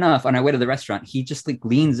sure enough, on our way to the restaurant, he just like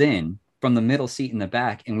leans in from the middle seat in the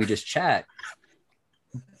back and we just chat.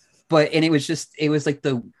 And it was like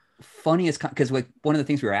the funniest, because like one of the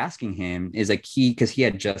things we were asking him is like because he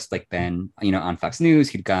had just like been, on Fox News,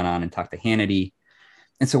 he'd gone on and talked to Hannity.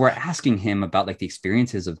 And so we're asking him about like the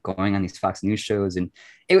experiences of going on these Fox News shows. And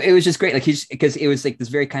it was just great. Like because it was like this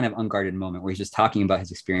very kind of unguarded moment where he's just talking about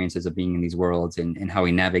his experiences of being in these worlds and how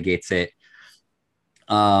he navigates it.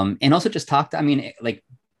 And also just talked, like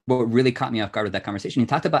what really caught me off guard with that conversation, he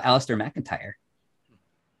talked about Alistair McIntyre.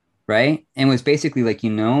 Right. And was basically like,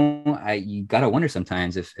 you got to wonder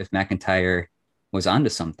sometimes if McIntyre was onto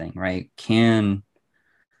something, right? Can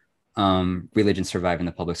religion survive in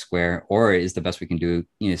the public square, or is the best we can do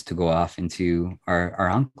is to go off into our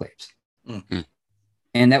enclaves? Mm-hmm.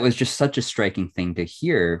 And that was just such a striking thing to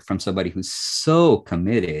hear from somebody who's so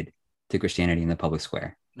committed to Christianity in the public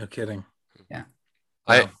square. No kidding. Yeah.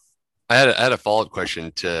 I had a follow-up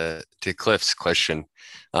question to Cliff's question.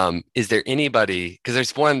 Is there anybody, because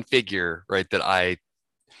there's one figure, right, that I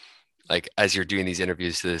like as you're doing these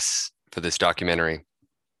interviews for this documentary,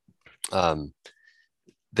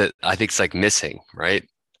 that I think is like missing, right?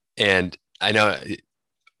 And I know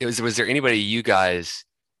was there anybody you guys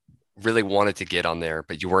really wanted to get on there,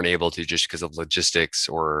 but you weren't able to just because of logistics,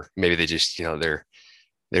 or maybe they just,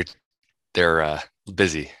 they're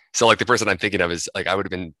busy. So like the person I'm thinking of is like, I would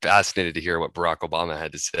have been fascinated to hear what Barack Obama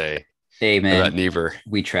had to say. Hey man, about Niebuhr.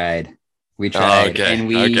 We tried. Oh, okay.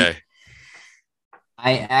 And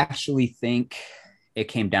I actually think it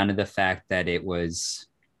came down to the fact that it was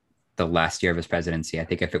the last year of his presidency. I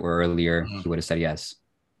think if it were earlier, he would have said yes,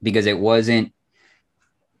 because it wasn't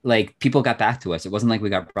like people got back to us. It wasn't like we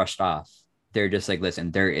got brushed off. They're just like,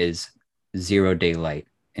 listen, there is 0 daylight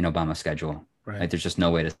in Obama's schedule. Right. Like there's just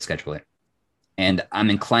no way to schedule it. And I'm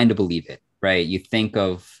inclined to believe it, right? You think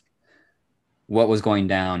of what was going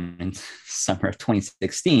down in summer of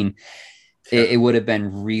 2016, it would have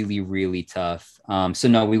been really, really tough. So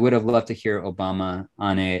no, we would have loved to hear Obama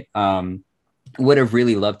on it. Would have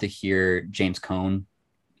really loved to hear James Cone.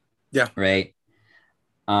 Yeah. Right.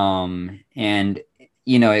 And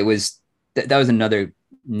it was, that was another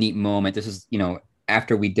neat moment. This is,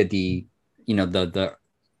 after we did the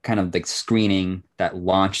kind of like screening that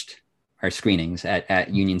launched our screenings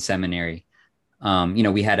at Union Seminary.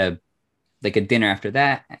 We had a dinner after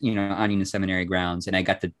that, on Union Seminary grounds, and I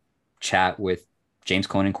got to chat with James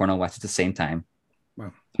Cone and Cornell West at the same time.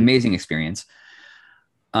 Wow. Amazing experience.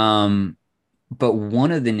 But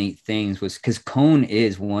one of the neat things was because Cone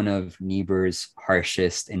is one of Niebuhr's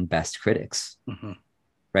harshest and best critics,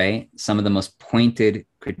 right? Some of the most pointed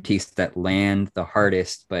critiques that land the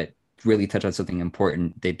hardest, but really touch on something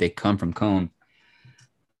important, they come from Cone.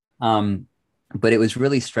 But it was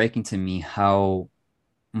really striking to me how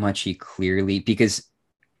much he clearly, because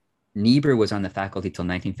Niebuhr was on the faculty till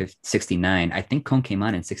 1969. I think Cone came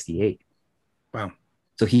on in 68. Wow.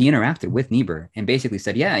 So he interacted with Niebuhr and basically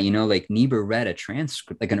said, yeah, like Niebuhr read a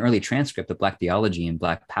transcript, like an early transcript of Black theology and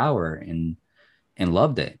Black power and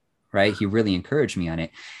loved it, right? He really encouraged me on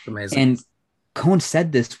it. Amazing. And Cone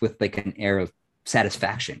said this with like an air of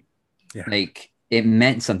satisfaction. Yeah. Like it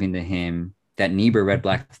meant something to him that Niebuhr read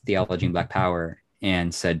Black theology and Black power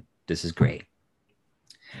and said, this is great.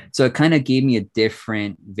 So it kind of gave me a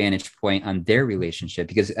different vantage point on their relationship,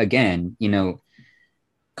 because again,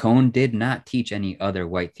 Cone did not teach any other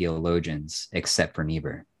white theologians except for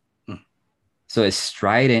Niebuhr. So as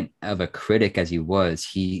strident of a critic as he was,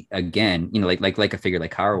 he again, like a figure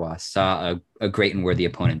like Hauerwas saw a great and worthy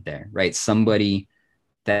opponent there, right? Somebody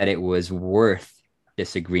that it was worth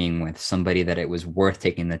disagreeing with, somebody that it was worth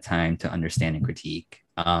taking the time to understand and critique.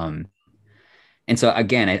 And so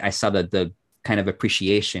again, I saw the kind of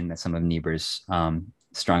appreciation that some of Niebuhr's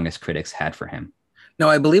strongest critics had for him. Now,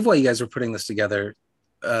 I believe while you guys were putting this together,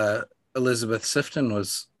 Elizabeth Sifton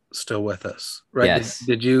was still with us, right? Yes.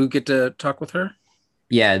 Did you get to talk with her?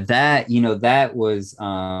 Yeah, that was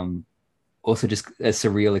also just a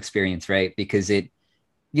surreal experience, right? Because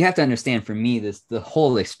you have to understand, for me, the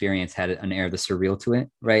whole experience had an air of the surreal to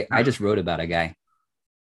it, right? I just wrote about a guy,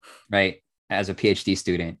 right, as a PhD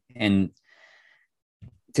student, and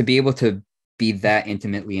to be able to be that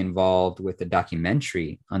intimately involved with the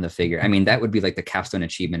documentary on the figure, that would be like the capstone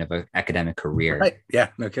achievement of an academic career. Right. Yeah,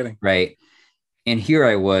 no kidding. Right. And here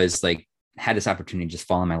I was, like, had this opportunity to just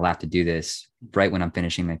fall in my lap to do this right when I'm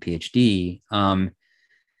finishing my PhD.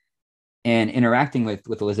 And interacting with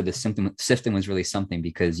Elizabeth Sifton was really something,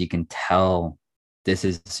 because you can tell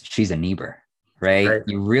she's a Niebuhr, right?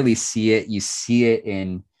 You really see it. You see it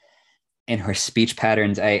in her speech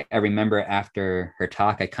patterns. I remember after her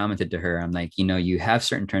talk, I commented to her, I'm like, you have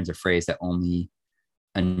certain turns of phrase that only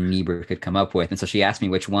a Niebuhr could come up with. And so she asked me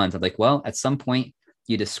which ones. I'm like, well, at some point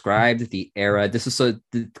you described the era. This is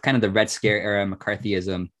kind of the Red Scare era,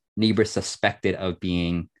 McCarthyism. Niebuhr suspected of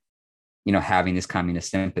being, having these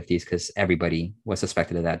communist sympathies, because everybody was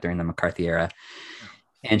suspected of that during the McCarthy era.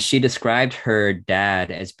 And she described her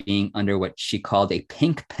dad as being under what she called a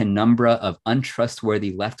pink penumbra of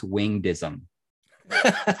untrustworthy left-wingdism.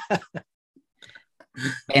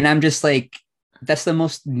 And I'm just like, that's the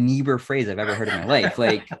most Niebuhr phrase I've ever heard in my life.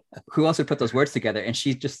 Like, who else would put those words together? And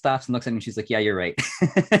she just stops and looks at me and she's like, yeah, you're right.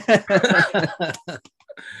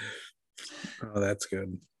 Oh, that's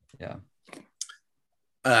good. Yeah.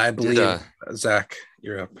 I believe, Zach,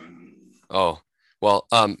 you're up. Oh, well,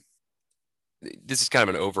 this is kind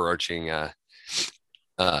of an overarching,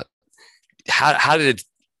 how did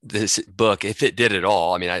this book, if it did at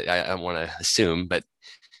all, I mean, I don't want to assume, but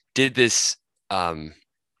did this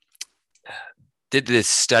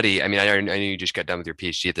study, I mean, I know you just got done with your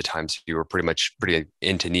PhD at the time, so you were pretty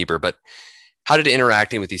into Niebuhr, but how did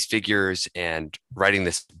interacting with these figures and writing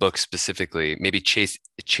this book specifically maybe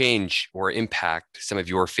change or impact some of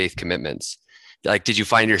your faith commitments? Like, did you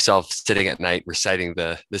find yourself sitting at night reciting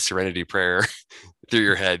the Serenity Prayer through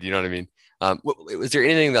your head? You know what I mean? Was there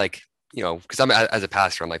anything like, because I'm as a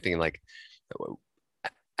pastor, I'm like thinking like,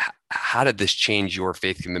 how did this change your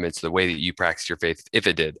faith commitments, the way that you practice your faith, if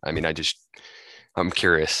it did? I mean, I'm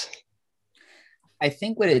curious. I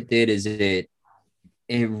think what it did is it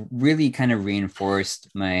really kind of reinforced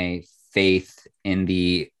my faith in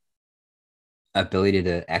the ability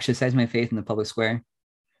to exercise my faith in the public square,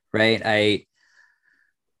 right?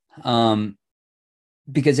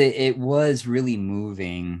 Because it was really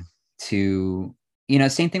moving to,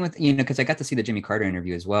 same thing with, because I got to see the Jimmy Carter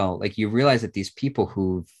interview as well. Like, you realize that these people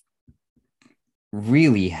who've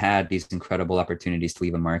really had these incredible opportunities to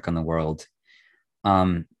leave a mark on the world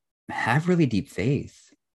have really deep faith.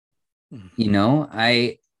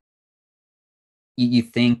 You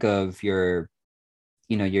think of your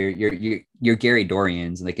Gary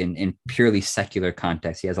Dorian's, like in purely secular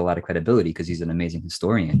context, he has a lot of credibility because he's an amazing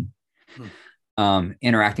historian.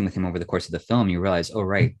 Interacting with him over the course of the film, you realize, oh,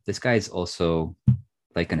 right, this guy's also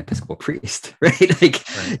like an Episcopal priest, right? Like,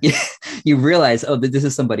 right. You realize, oh, this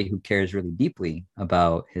is somebody who cares really deeply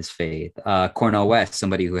about his faith. Cornel West,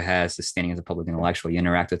 somebody who has the standing as a public intellectual, you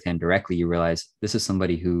interact with him directly, you realize this is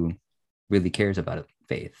somebody who really cares about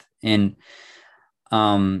faith. And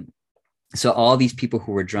so all these people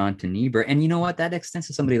who were drawn to Niebuhr, and you know what, that extends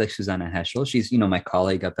to somebody like Susanna Heschel. She's, my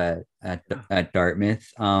colleague up at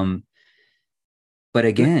Dartmouth. But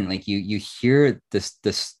again, like you hear this,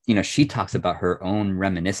 she talks about her own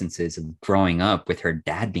reminiscences of growing up with her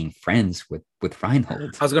dad being friends with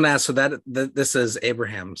Reinhold. I was going to ask, so this is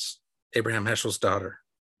Abraham Heschel's daughter.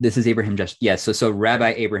 This is Abraham Joshua. Yeah. So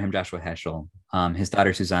Rabbi Abraham Joshua Heschel, his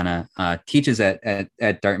daughter Susanna, teaches at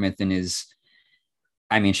Dartmouth and is,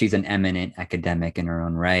 she's an eminent academic in her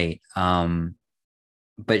own right.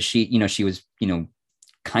 But she was,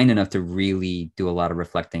 kind enough to really do a lot of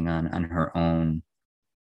reflecting on her own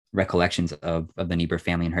recollections of the Niebuhr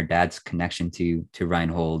family and her dad's connection to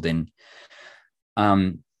Reinhold, and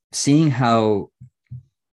seeing how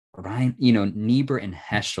Niebuhr and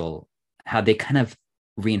Heschel, how they kind of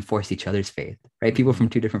reinforce each other's faith, right? People from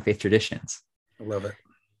two different faith traditions. I love it.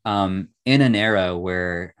 In an era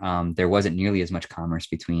where there wasn't nearly as much commerce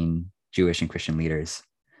between Jewish and Christian leaders.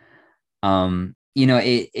 So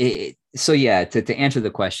yeah, to answer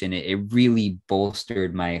the question, it really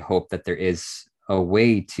bolstered my hope that there is a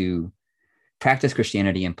way to practice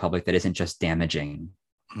Christianity in public that isn't just damaging,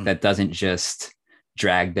 that doesn't just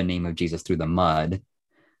drag the name of Jesus through the mud,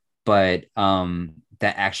 but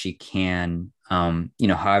that actually can,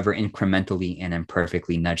 however incrementally and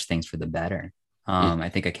imperfectly nudge things for the better. I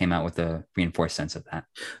think I came out with a reinforced sense of that.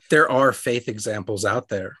 There are faith examples out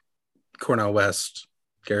there. Cornel West,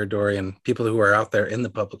 Gary Dorian, people who are out there in the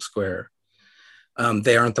public square.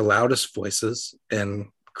 They aren't the loudest voices in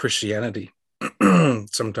Christianity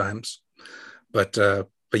sometimes, but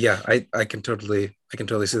yeah, I can totally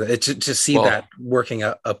see that. To see that working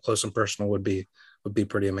up close and personal would be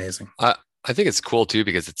pretty amazing. I think it's cool too,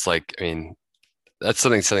 because it's like, that's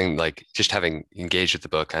something like just having engaged with the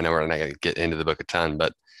book. I know we're not going to get into the book a ton,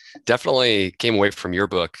 but definitely came away from your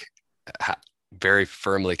book very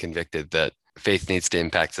firmly convicted that faith needs to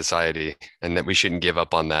impact society and that we shouldn't give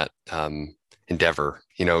up on that endeavor.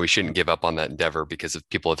 We shouldn't give up on that endeavor because of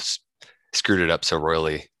people have screwed it up so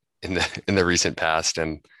royally in the recent past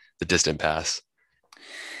and the distant past.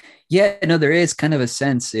 Yeah, no, there is kind of a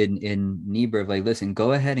sense in Niebuhr of like, listen,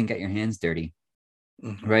 go ahead and get your hands dirty,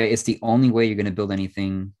 right? It's the only way you're going to build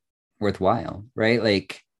anything worthwhile, right?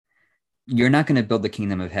 Like, you're not going to build the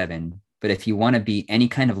kingdom of heaven, but if you want to be any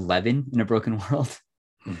kind of leaven in a broken world,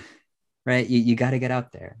 right, you got to get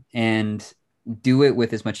out there and do it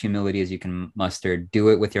with as much humility as you can muster. Do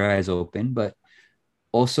it with your eyes open, but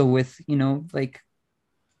also with, like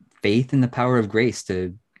faith in the power of grace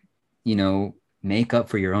to, make up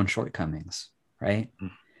for your own shortcomings, right?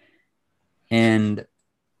 And,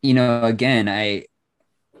 again,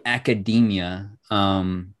 academia,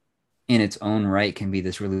 in its own right can be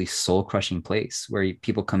this really soul crushing place where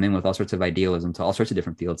people come in with all sorts of idealism to all sorts of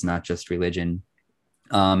different fields, not just religion.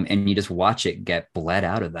 And you just watch it get bled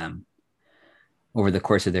out of them over the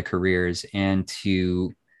course of their careers, and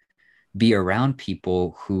to be around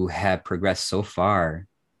people who have progressed so far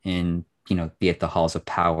in, be it the halls of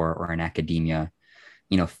power or in academia,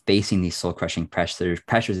 facing these soul crushing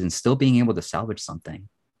pressures and still being able to salvage something,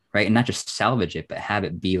 right? And not just salvage it, but have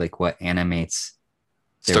it be like what animates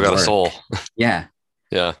their Still got work. a soul. Yeah.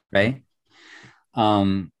 Yeah. Right.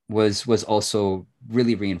 Was also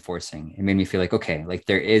really reinforcing. It made me feel like, okay, like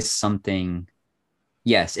there is something.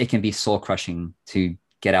 Yes, it can be soul crushing to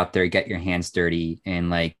get out there, get your hands dirty, and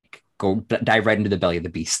like go dive right into the belly of the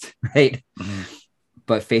beast, right?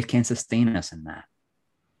 But faith can sustain us in that,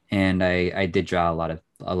 and I did draw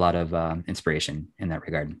a lot of inspiration in that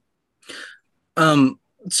regard.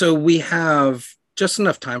 So we have just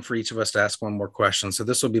enough time for each of us to ask one more question. So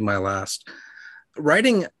this will be my last.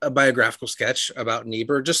 Writing a biographical sketch about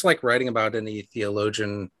Niebuhr, just like writing about any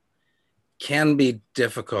theologian, can be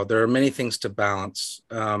difficult. There are many things to balance.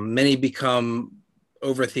 Many become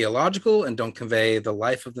over theological and don't convey the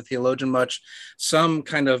life of the theologian much. Some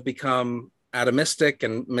kind of become atomistic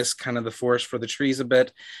and miss kind of the forest for the trees a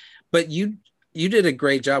bit. But you did a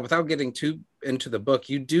great job. Without getting too into the book,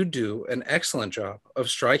 you do an excellent job of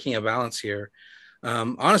striking a balance here.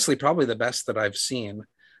 Honestly, probably the best that I've seen.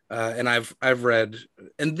 And I've read,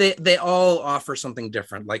 and they all offer something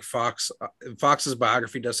different. Like Fox's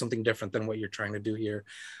biography does something different than what you're trying to do here,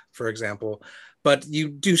 for example. But you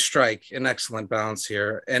do strike an excellent balance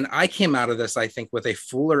here. And I came out of this, I think, with a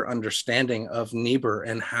fuller understanding of Niebuhr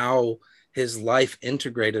and how his life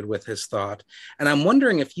integrated with his thought. And I'm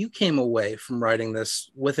wondering if you came away from writing this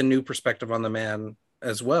with a new perspective on the man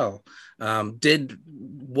as well.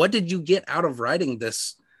 What did you get out of writing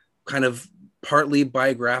this kind of partly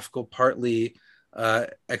biographical, partly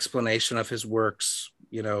explanation of his works?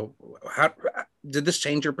 How did this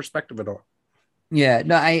change your perspective at all? Yeah,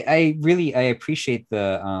 no, I really appreciate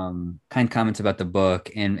the kind comments about the book,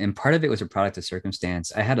 and part of it was a product of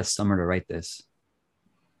circumstance. I had a summer to write this.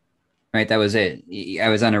 Right, that was it. I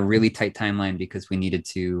was on a really tight timeline because we needed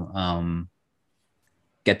to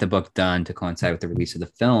get the book done to coincide with the release of the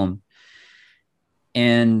film.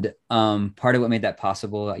 And part of what made that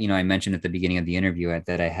possible, I mentioned at the beginning of the interview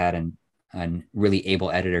that I had a really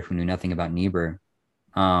able editor who knew nothing about Niebuhr.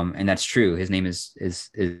 And that's true. His name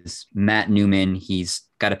is Matt Newman. He's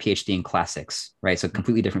got a PhD in classics, right? So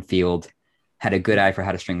completely different field, had a good eye for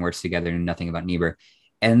how to string words together, knew nothing about Niebuhr.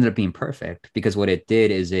 It ended up being perfect because what it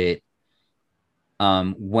did is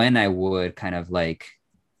when I would kind of like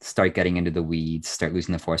start getting into the weeds, start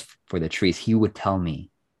losing the forest for the trees, he would tell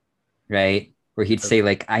me, right? Where he'd say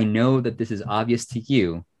like, I know that this is obvious to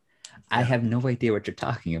you. Yeah. I have no idea what you're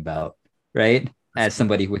talking about, right? As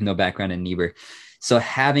somebody with no background in Niebuhr. So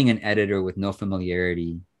having an editor with no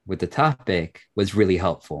familiarity with the topic was really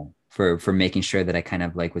helpful for making sure that I kind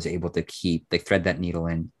of like was able to keep like thread that needle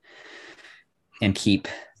in and keep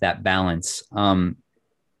that balance. And,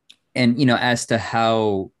 as to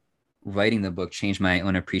how writing the book changed my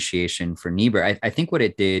own appreciation for Niebuhr, I think what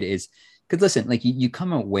it did is, because listen, like you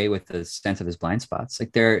come away with a sense of his blind spots.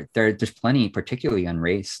 Like there's plenty, particularly on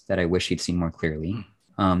race, that I wish he'd seen more clearly.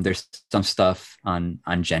 There's some stuff on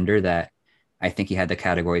gender that I think he had the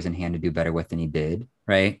categories in hand to do better with than he did.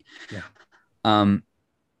 Right. Yeah.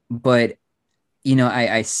 But,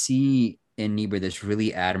 I see in Niebuhr this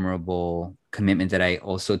really admirable commitment that I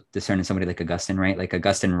also discern in somebody like Augustine, right? Like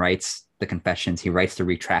Augustine writes the Confessions, he writes the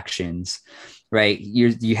Retractions, right?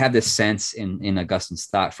 You have this sense in Augustine's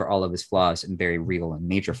thought, for all of his flaws and very real and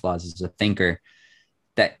major flaws as a thinker,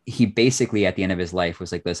 that he basically at the end of his life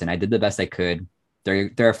was like, listen, I did the best I could.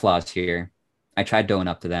 There are flaws here. I tried to own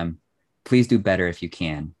up to them. Please do better if you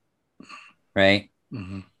can, right?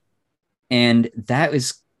 Mm-hmm. And that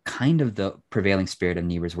is kind of the prevailing spirit of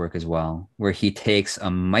Niebuhr's work as well, where he takes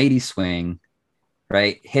a mighty swing,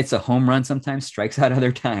 right? Hits a home run sometimes, strikes out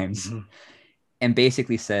other times, Mm-hmm. and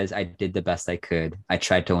basically says, I did the best I could. I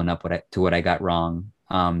tried to own up what I got wrong.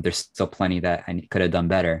 There's still plenty that I could have done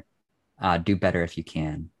better. Do better if you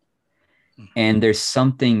can. And there's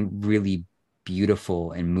something really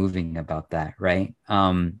beautiful and moving about that, right?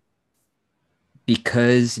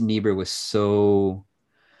 Because Niebuhr was so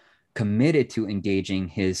committed to engaging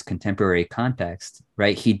his contemporary context,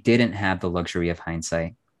 right? He didn't have the luxury of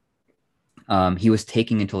hindsight. He was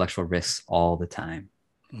taking intellectual risks all the time.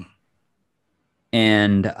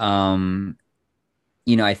 And,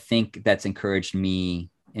 I think that's encouraged me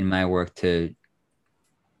in my work to,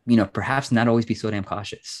 perhaps not always be so damn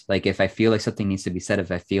cautious. Like if I feel like something needs to be said,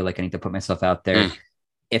 if I feel like I need to put myself out there,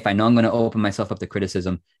 if I know I'm going to open myself up to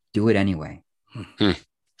criticism, do it anyway.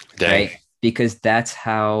 Right? Because that's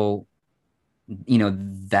how,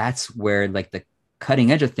 that's where like the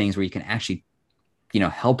cutting edge of things where you can actually,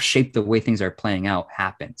 help shape the way things are playing out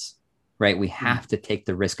happens, right? We have to take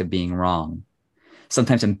the risk of being wrong,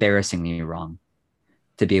 sometimes embarrassingly wrong,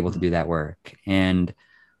 to be able to do that work. And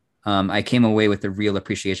I came away with a real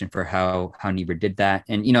appreciation for how Niebuhr did that.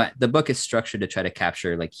 And, the book is structured to try to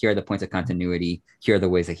capture, like, here are the points of continuity. Here are the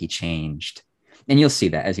ways that he changed. And you'll see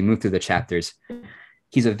that as you move through the chapters,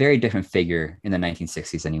 he's a very different figure in the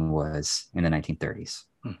 1960s than he was in the 1930s.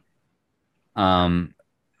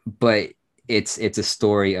 But it's a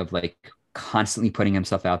story of like constantly putting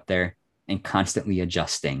himself out there and constantly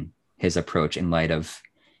adjusting his approach in light of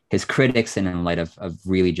his critics and in light of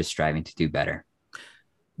really just striving to do better.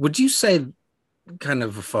 Would you say, kind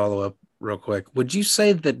of a follow-up real quick, would you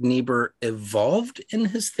say that Niebuhr evolved in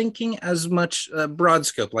his thinking as much, broad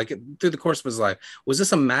scope, like through the course of his life? Was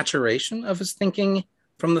this a maturation of his thinking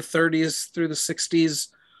from the 30s through the 60s?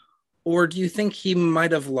 Or do you think he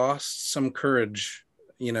might have lost some courage,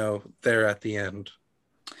 there at the end?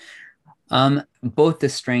 Both the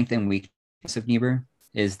strength and weakness of Niebuhr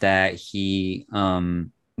is that he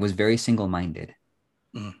was very single-minded.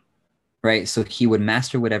 Right? So he would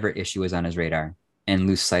master whatever issue was on his radar and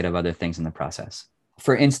lose sight of other things in the process.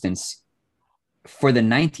 For instance, for the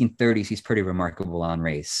 1930s, he's pretty remarkable on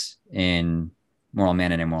race in Moral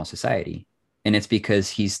Man and Immoral Society. And it's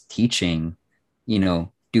because he's teaching,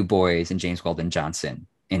 Du Bois and James Weldon Johnson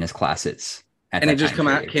in his classes. And he just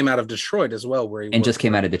came out of Detroit as well, where he just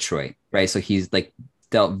came out of Detroit, right? So he's like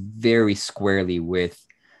dealt very squarely with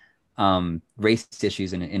race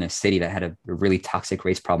issues in a city that had a really toxic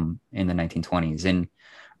race problem in the 1920s, and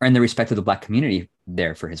earned the respect of the Black community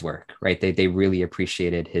there for his work, right? They really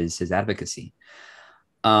appreciated his advocacy.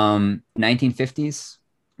 1950s,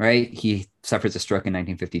 right? He suffers a stroke in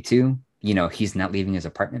 1952. He's not leaving his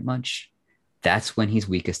apartment much. That's when he's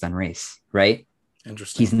weakest on race, right?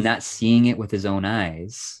 Interesting. He's not seeing it with his own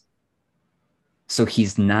eyes. So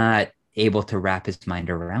he's not able to wrap his mind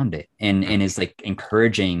around it, and is like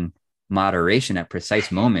encouraging moderation at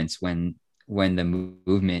precise moments when the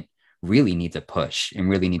movement really needs a push and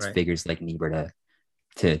really needs figures like Niebuhr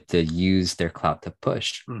to use their clout to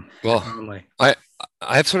push. Well, I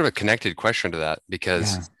have sort of a connected question to that,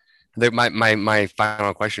 because my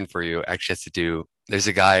final question for you actually has to do, there's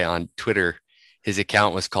a guy on Twitter, his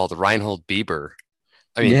account was called Reinhold Niebuhr.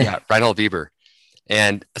 Reinhold Niebuhr.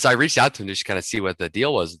 And so I reached out to him to just kind of see what the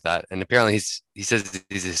deal was with that. And apparently he says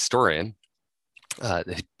he's a historian,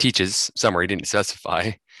 he teaches somewhere, he didn't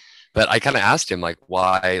specify. But I kind of asked him, like,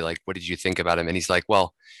 why, like, what did you think about him? And he's like,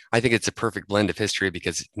 well, I think it's a perfect blend of history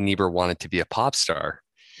because Niebuhr wanted to be a pop star.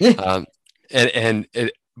 But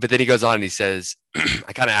then he goes on and he says,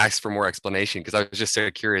 I kind of asked for more explanation because I was just so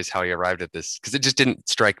curious how he arrived at this, because it just didn't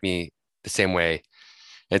strike me the same way.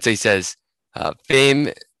 And so he says, fame,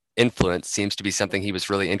 influence seems to be something he was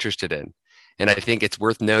really interested in. And I think it's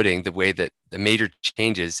worth noting the way that the major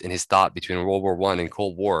changes in his thought between World War I and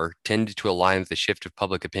Cold War tended to align with the shift of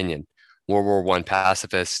public opinion. World War I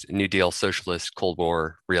pacifist, New Deal socialist, Cold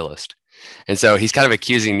War realist. And so he's kind of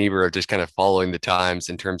accusing Niebuhr of just kind of following the times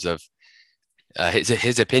in terms of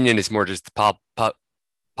his opinion is more just the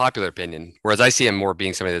popular opinion, whereas I see him more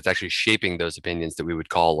being somebody that's actually shaping those opinions that we would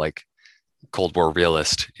call like Cold War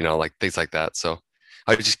realist, like things like that. So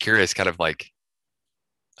I was just curious, kind of like,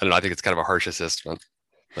 I don't know, I think it's kind of a harsh assessment.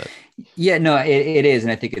 But yeah, no, it is.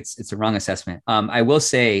 And I think it's a wrong assessment. I will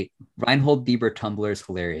say Reinhold Niebuhr Tumblr is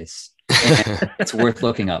hilarious. And it's worth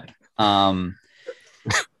looking up.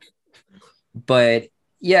 But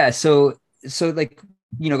yeah, so like,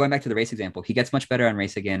 going back to the race example, he gets much better on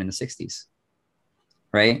race again in the 60s,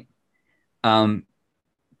 right?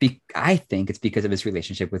 I think it's because of his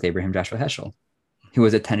relationship with Abraham Joshua Heschel, who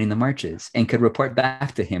was attending the marches and could report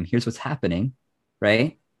back to him, here's what's happening,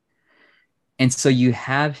 right? And so you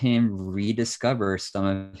have him rediscover some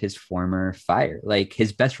of his former fire, like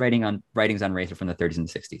his best writings on race are from the 30s and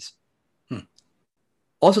the 60s.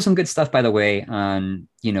 Also some good stuff, by the way, on,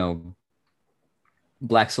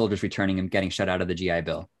 Black soldiers returning and getting shut out of the GI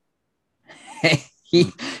Bill.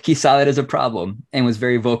 he saw it as a problem and was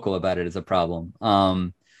very vocal about it as a problem.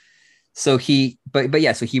 So he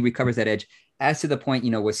recovers that edge. As to the point,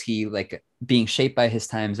 was he like being shaped by his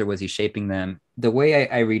times or was he shaping them? The way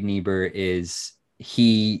I read Niebuhr is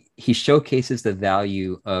he showcases the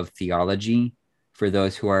value of theology for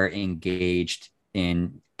those who are engaged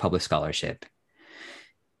in public scholarship.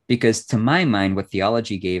 Because to my mind, what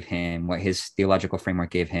theology gave him, what his theological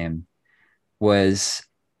framework gave him, was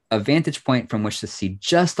a vantage point from which to see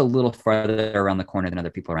just a little farther around the corner than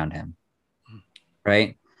other people around him.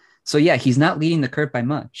 Right? So yeah, he's not leading the curve by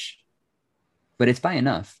much, but it's by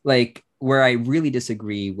enough. Like where I really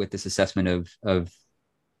disagree with this assessment of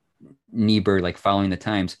Niebuhr, like following the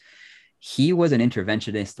times, he was an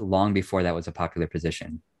interventionist long before that was a popular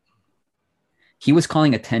position. He was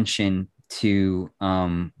calling attention to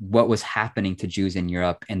what was happening to Jews in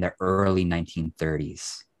Europe in the early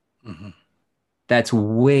 1930s. That's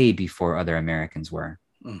way before other Americans were.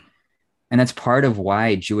 And that's part of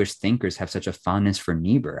why Jewish thinkers have such a fondness for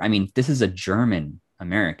Niebuhr. I mean, this is a German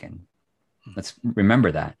American. Let's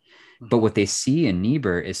remember that. But what they see in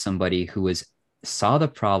Niebuhr is somebody who saw the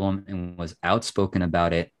problem and was outspoken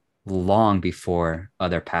about it long before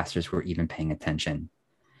other pastors were even paying attention.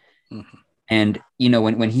 And,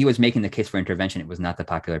 when he was making the case for intervention, it was not the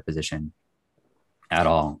popular position at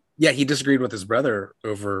all. Yeah, he disagreed with his brother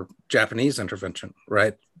over Japanese intervention,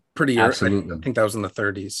 right? Pretty Absolutely. I think that was in the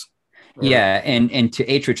 30s. Yeah, and to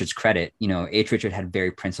H. Richard's credit, H. Richard had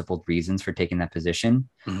very principled reasons for taking that position.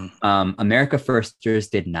 America Firsters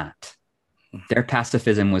did not. Their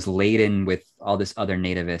pacifism was laden with all this other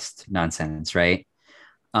nativist nonsense, right?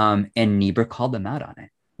 And Niebuhr called them out on it.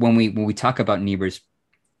 When we talk about Niebuhr's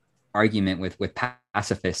argument with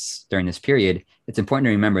pacifists during this period, it's important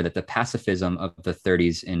to remember that the pacifism of the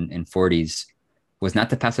 30s and 40s was not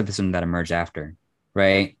the pacifism that emerged after,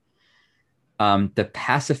 right? The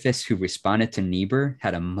pacifists who responded to Niebuhr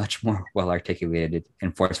had a much more well-articulated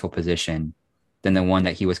and forceful position than the one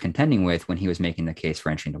that he was contending with when he was making the case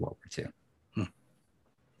for entry into World War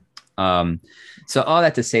II. So all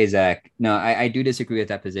that to say, Zach, no, I do disagree with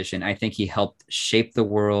that position. I think he helped shape the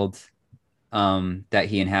world that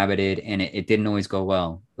he inhabited, and it didn't always go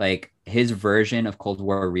well. Like his version of Cold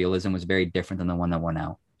War realism was very different than the one that won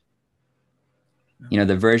out.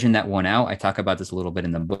 The version that won out, I talk about this a little bit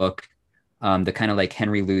in the book, the kind of like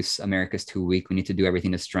Henry Luce, America's too weak, we need to do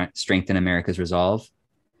everything to strengthen America's resolve.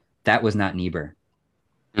 That was not Niebuhr,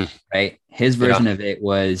 right? His version of it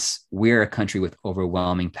was, we're a country with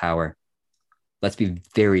overwhelming power. Let's be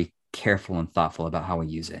very careful and thoughtful about how we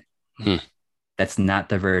use it. That's not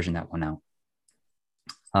the version that won out.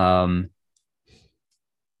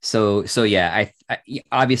 So yeah, I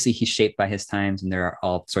obviously he's shaped by his times, and there are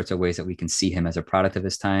all sorts of ways that we can see him as a product of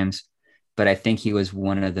his times. But I think he was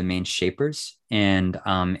one of the main shapers, and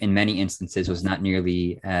in many instances was not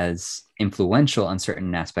nearly as influential on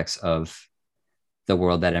certain aspects of the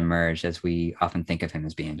world that emerged as we often think of him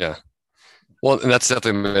as being. Yeah. Well, and that's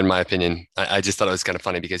definitely in my opinion. I just thought it was kind of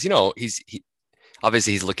funny because, he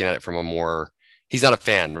obviously he's looking at it from a more, he's not a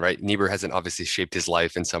fan, right? Niebuhr hasn't obviously shaped his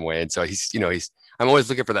life in some way. And so I'm always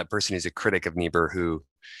looking for that person who's a critic of Niebuhr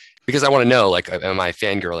because I want to know, like, am I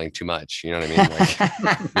fangirling too much? You know what I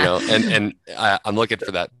mean? Like, I'm looking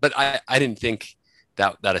for that. But I didn't think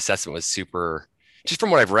that assessment was super, just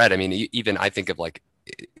from what I've read. I mean, even I think of like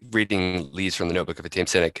reading Leaves from the Notebook of a Tame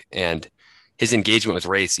Cynic and his engagement with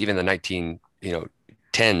race, even the 1910s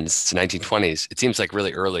to 1920s, it seems like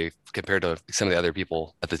really early compared to some of the other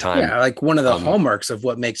people at the time. Yeah, like one of the hallmarks of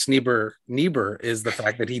what makes Niebuhr is the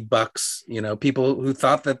fact that he bucks, people who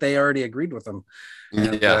thought that they already agreed with him.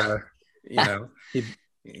 And,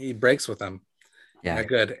 he breaks with them. Yeah,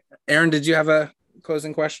 good. Aaron, did you have a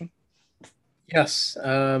closing question? Yes.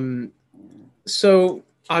 So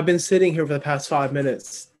I've been sitting here for the past 5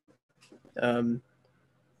 minutes,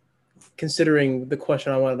 considering the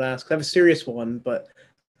question I wanted to ask. I have a serious one, but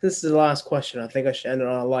this is the last question. I think I should end it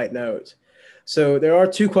on a light note. So there are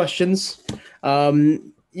 2 questions.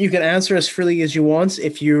 You can answer as freely as you want.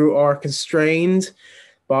 If you are constrained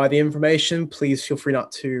by the information, please feel free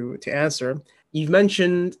not to answer. You've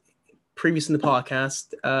mentioned previously in the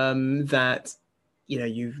podcast that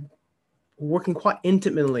you're working quite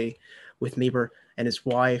intimately with Niebuhr and his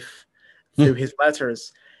wife through his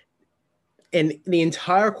letters. In the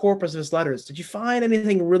entire corpus of his letters, did you find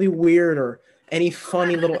anything really weird or any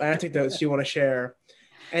funny little anecdotes you want to share?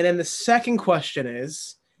 And then the second question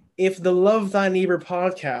is, if the Love Thy Neighbor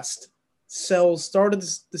podcast started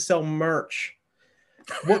to sell merch,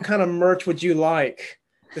 what kind of merch would you like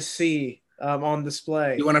to see on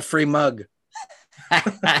display? You want a free mug?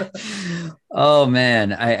 Oh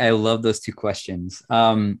man, I love those two questions.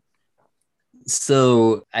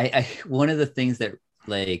 So I one of the things that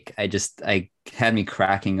like I had me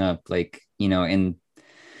cracking up, like, you know, in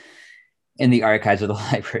the archives of the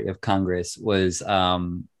Library of Congress was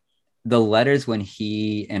the letters when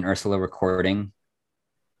he and Ursula were courting,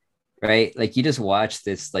 right? Like you just watch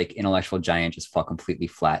this like intellectual giant just fall completely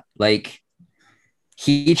flat. Like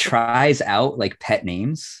he tries out like pet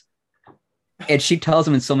names and she tells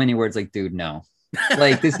him in so many words, like, dude, no,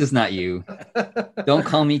 like this is not you. Don't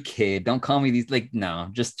call me kid. Don't call me these, like, no,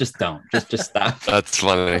 just don't, just stop. That's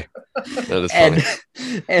funny. That is funny.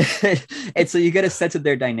 And so you get a sense of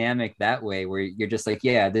their dynamic that way, where you're just like,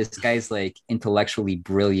 yeah, this guy's like intellectually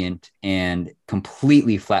brilliant and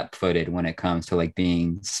completely flat-footed when it comes to like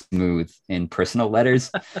being smooth in personal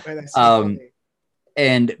letters. But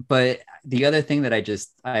the other thing that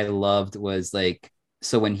I loved was like,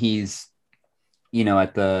 so when he's, you know,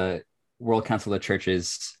 at the World Council of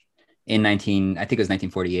Churches in I think it was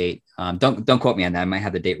 1948. Don't quote me on that. I might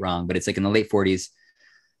have the date wrong, but it's like in the late 40s.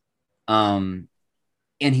 And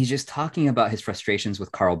he's just talking about his frustrations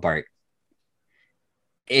with Karl Barth.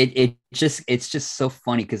 It's just so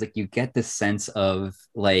funny because like you get this sense of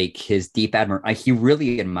like his deep admiration. Like, he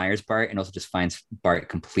really admires Barth and also just finds Barth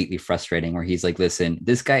completely frustrating, where he's like, listen,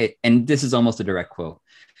 this guy, and this is almost a direct quote,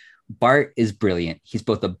 Barth is brilliant. He's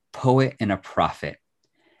both a poet and a prophet.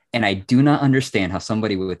 And I do not understand how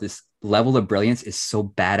somebody with this level of brilliance is so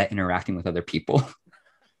bad at interacting with other people.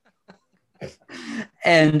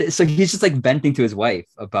 And so he's just like venting to his wife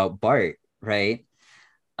about Barth, right?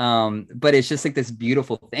 But it's just like this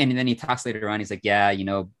beautiful thing. And then he talks later on, he's like, yeah, you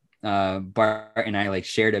know, Barth and I like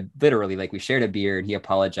shared a beer, and he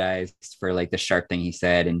apologized for like the sharp thing he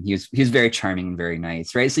said. And he was very charming and very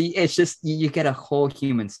nice, right? So it's just, you get a whole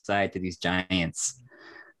human side to these giants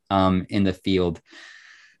in the field.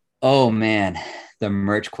 Oh man, the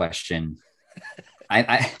merch question.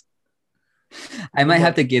 I might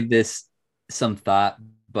have to give this some thought,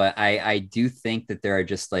 but I do think that there are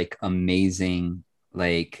just like amazing,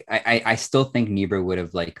 like I still think Niebuhr would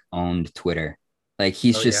have like owned Twitter. Like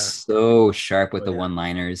he's so sharp with the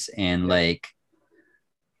one-liners, and like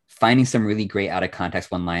finding some really great out of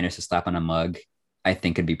context one-liners to slap on a mug, I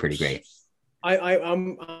think could be pretty great.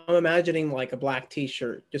 I'm imagining like a black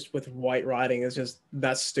T-shirt just with white writing is just,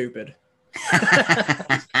 that's stupid.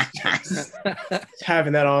 just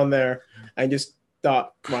having that on there, I just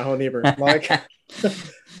thought Reinhold Niebuhr, like,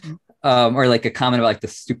 or like a comment about like the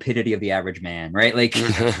stupidity of the average man, right? Like,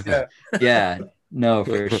 yeah, no,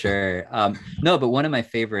 for sure. No, but one of my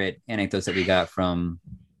favorite anecdotes that we got from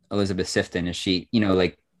Elizabeth Sifton is she, you know,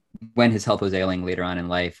 like when his health was ailing later on in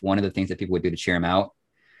life, one of the things that people would do to cheer him up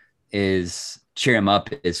is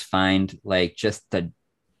find like just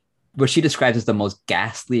what she describes as the most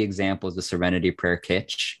ghastly examples of Serenity Prayer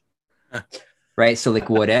kitsch, right? So like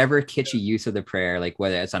whatever kitschy use of the prayer, like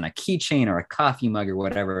whether it's on a keychain or a coffee mug or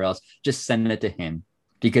whatever else, just send it to him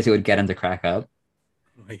because it would get him to crack up.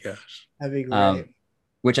 Oh my gosh. That'd be great.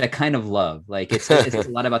 Which I kind of love. Like it's a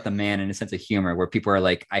lot about the man and a sense of humor, where people are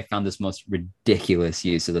like, I found this most ridiculous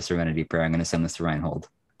use of the Serenity Prayer. I'm going to send this to Reinhold.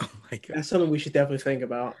 Oh my God. That's something we should definitely think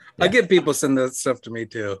about. I get people send that stuff to me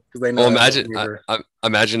too, because they know. Well,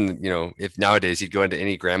 imagine, you know, if nowadays you'd go into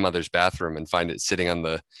any grandmother's bathroom and find it sitting in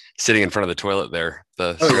front of the toilet there,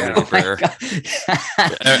 the Serenity Prayer.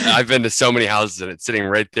 I've been to so many houses and it's sitting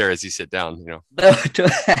right there as you sit down, you know.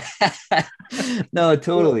 No,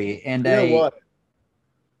 totally. And you know what?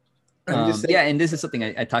 And this is something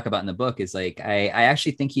I talk about in the book, is like I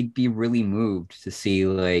actually think he'd be really moved to see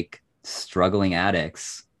like struggling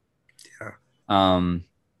addicts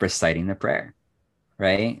reciting the prayer,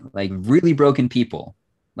 right? Like really broken people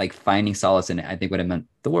like finding solace in it, I think would have meant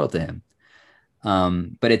the world to him.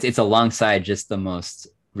 But it's alongside just the most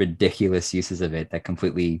ridiculous uses of it that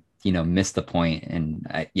completely, you know, miss the point. And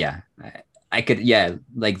I could,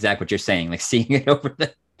 like Zach, what you're saying, like seeing it over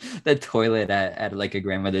the toilet at like a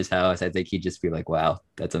grandmother's house, I think he'd just be like, wow,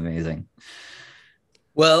 that's amazing.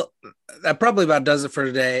 Well, that probably about does it for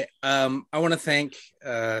today. I want to thank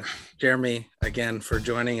Jeremy again for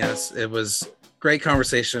joining us. It was great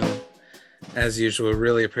conversation as usual.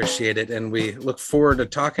 Really appreciate it. And we look forward to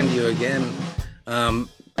talking to you again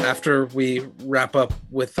after we wrap up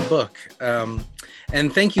with the book.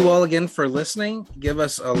 And thank you all again for listening. Give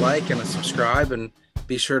us a like and a subscribe, and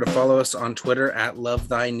be sure to follow us on Twitter at Love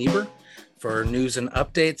Thy Niebuhr for news and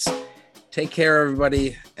updates. Take care,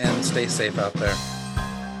 everybody, and stay safe out there.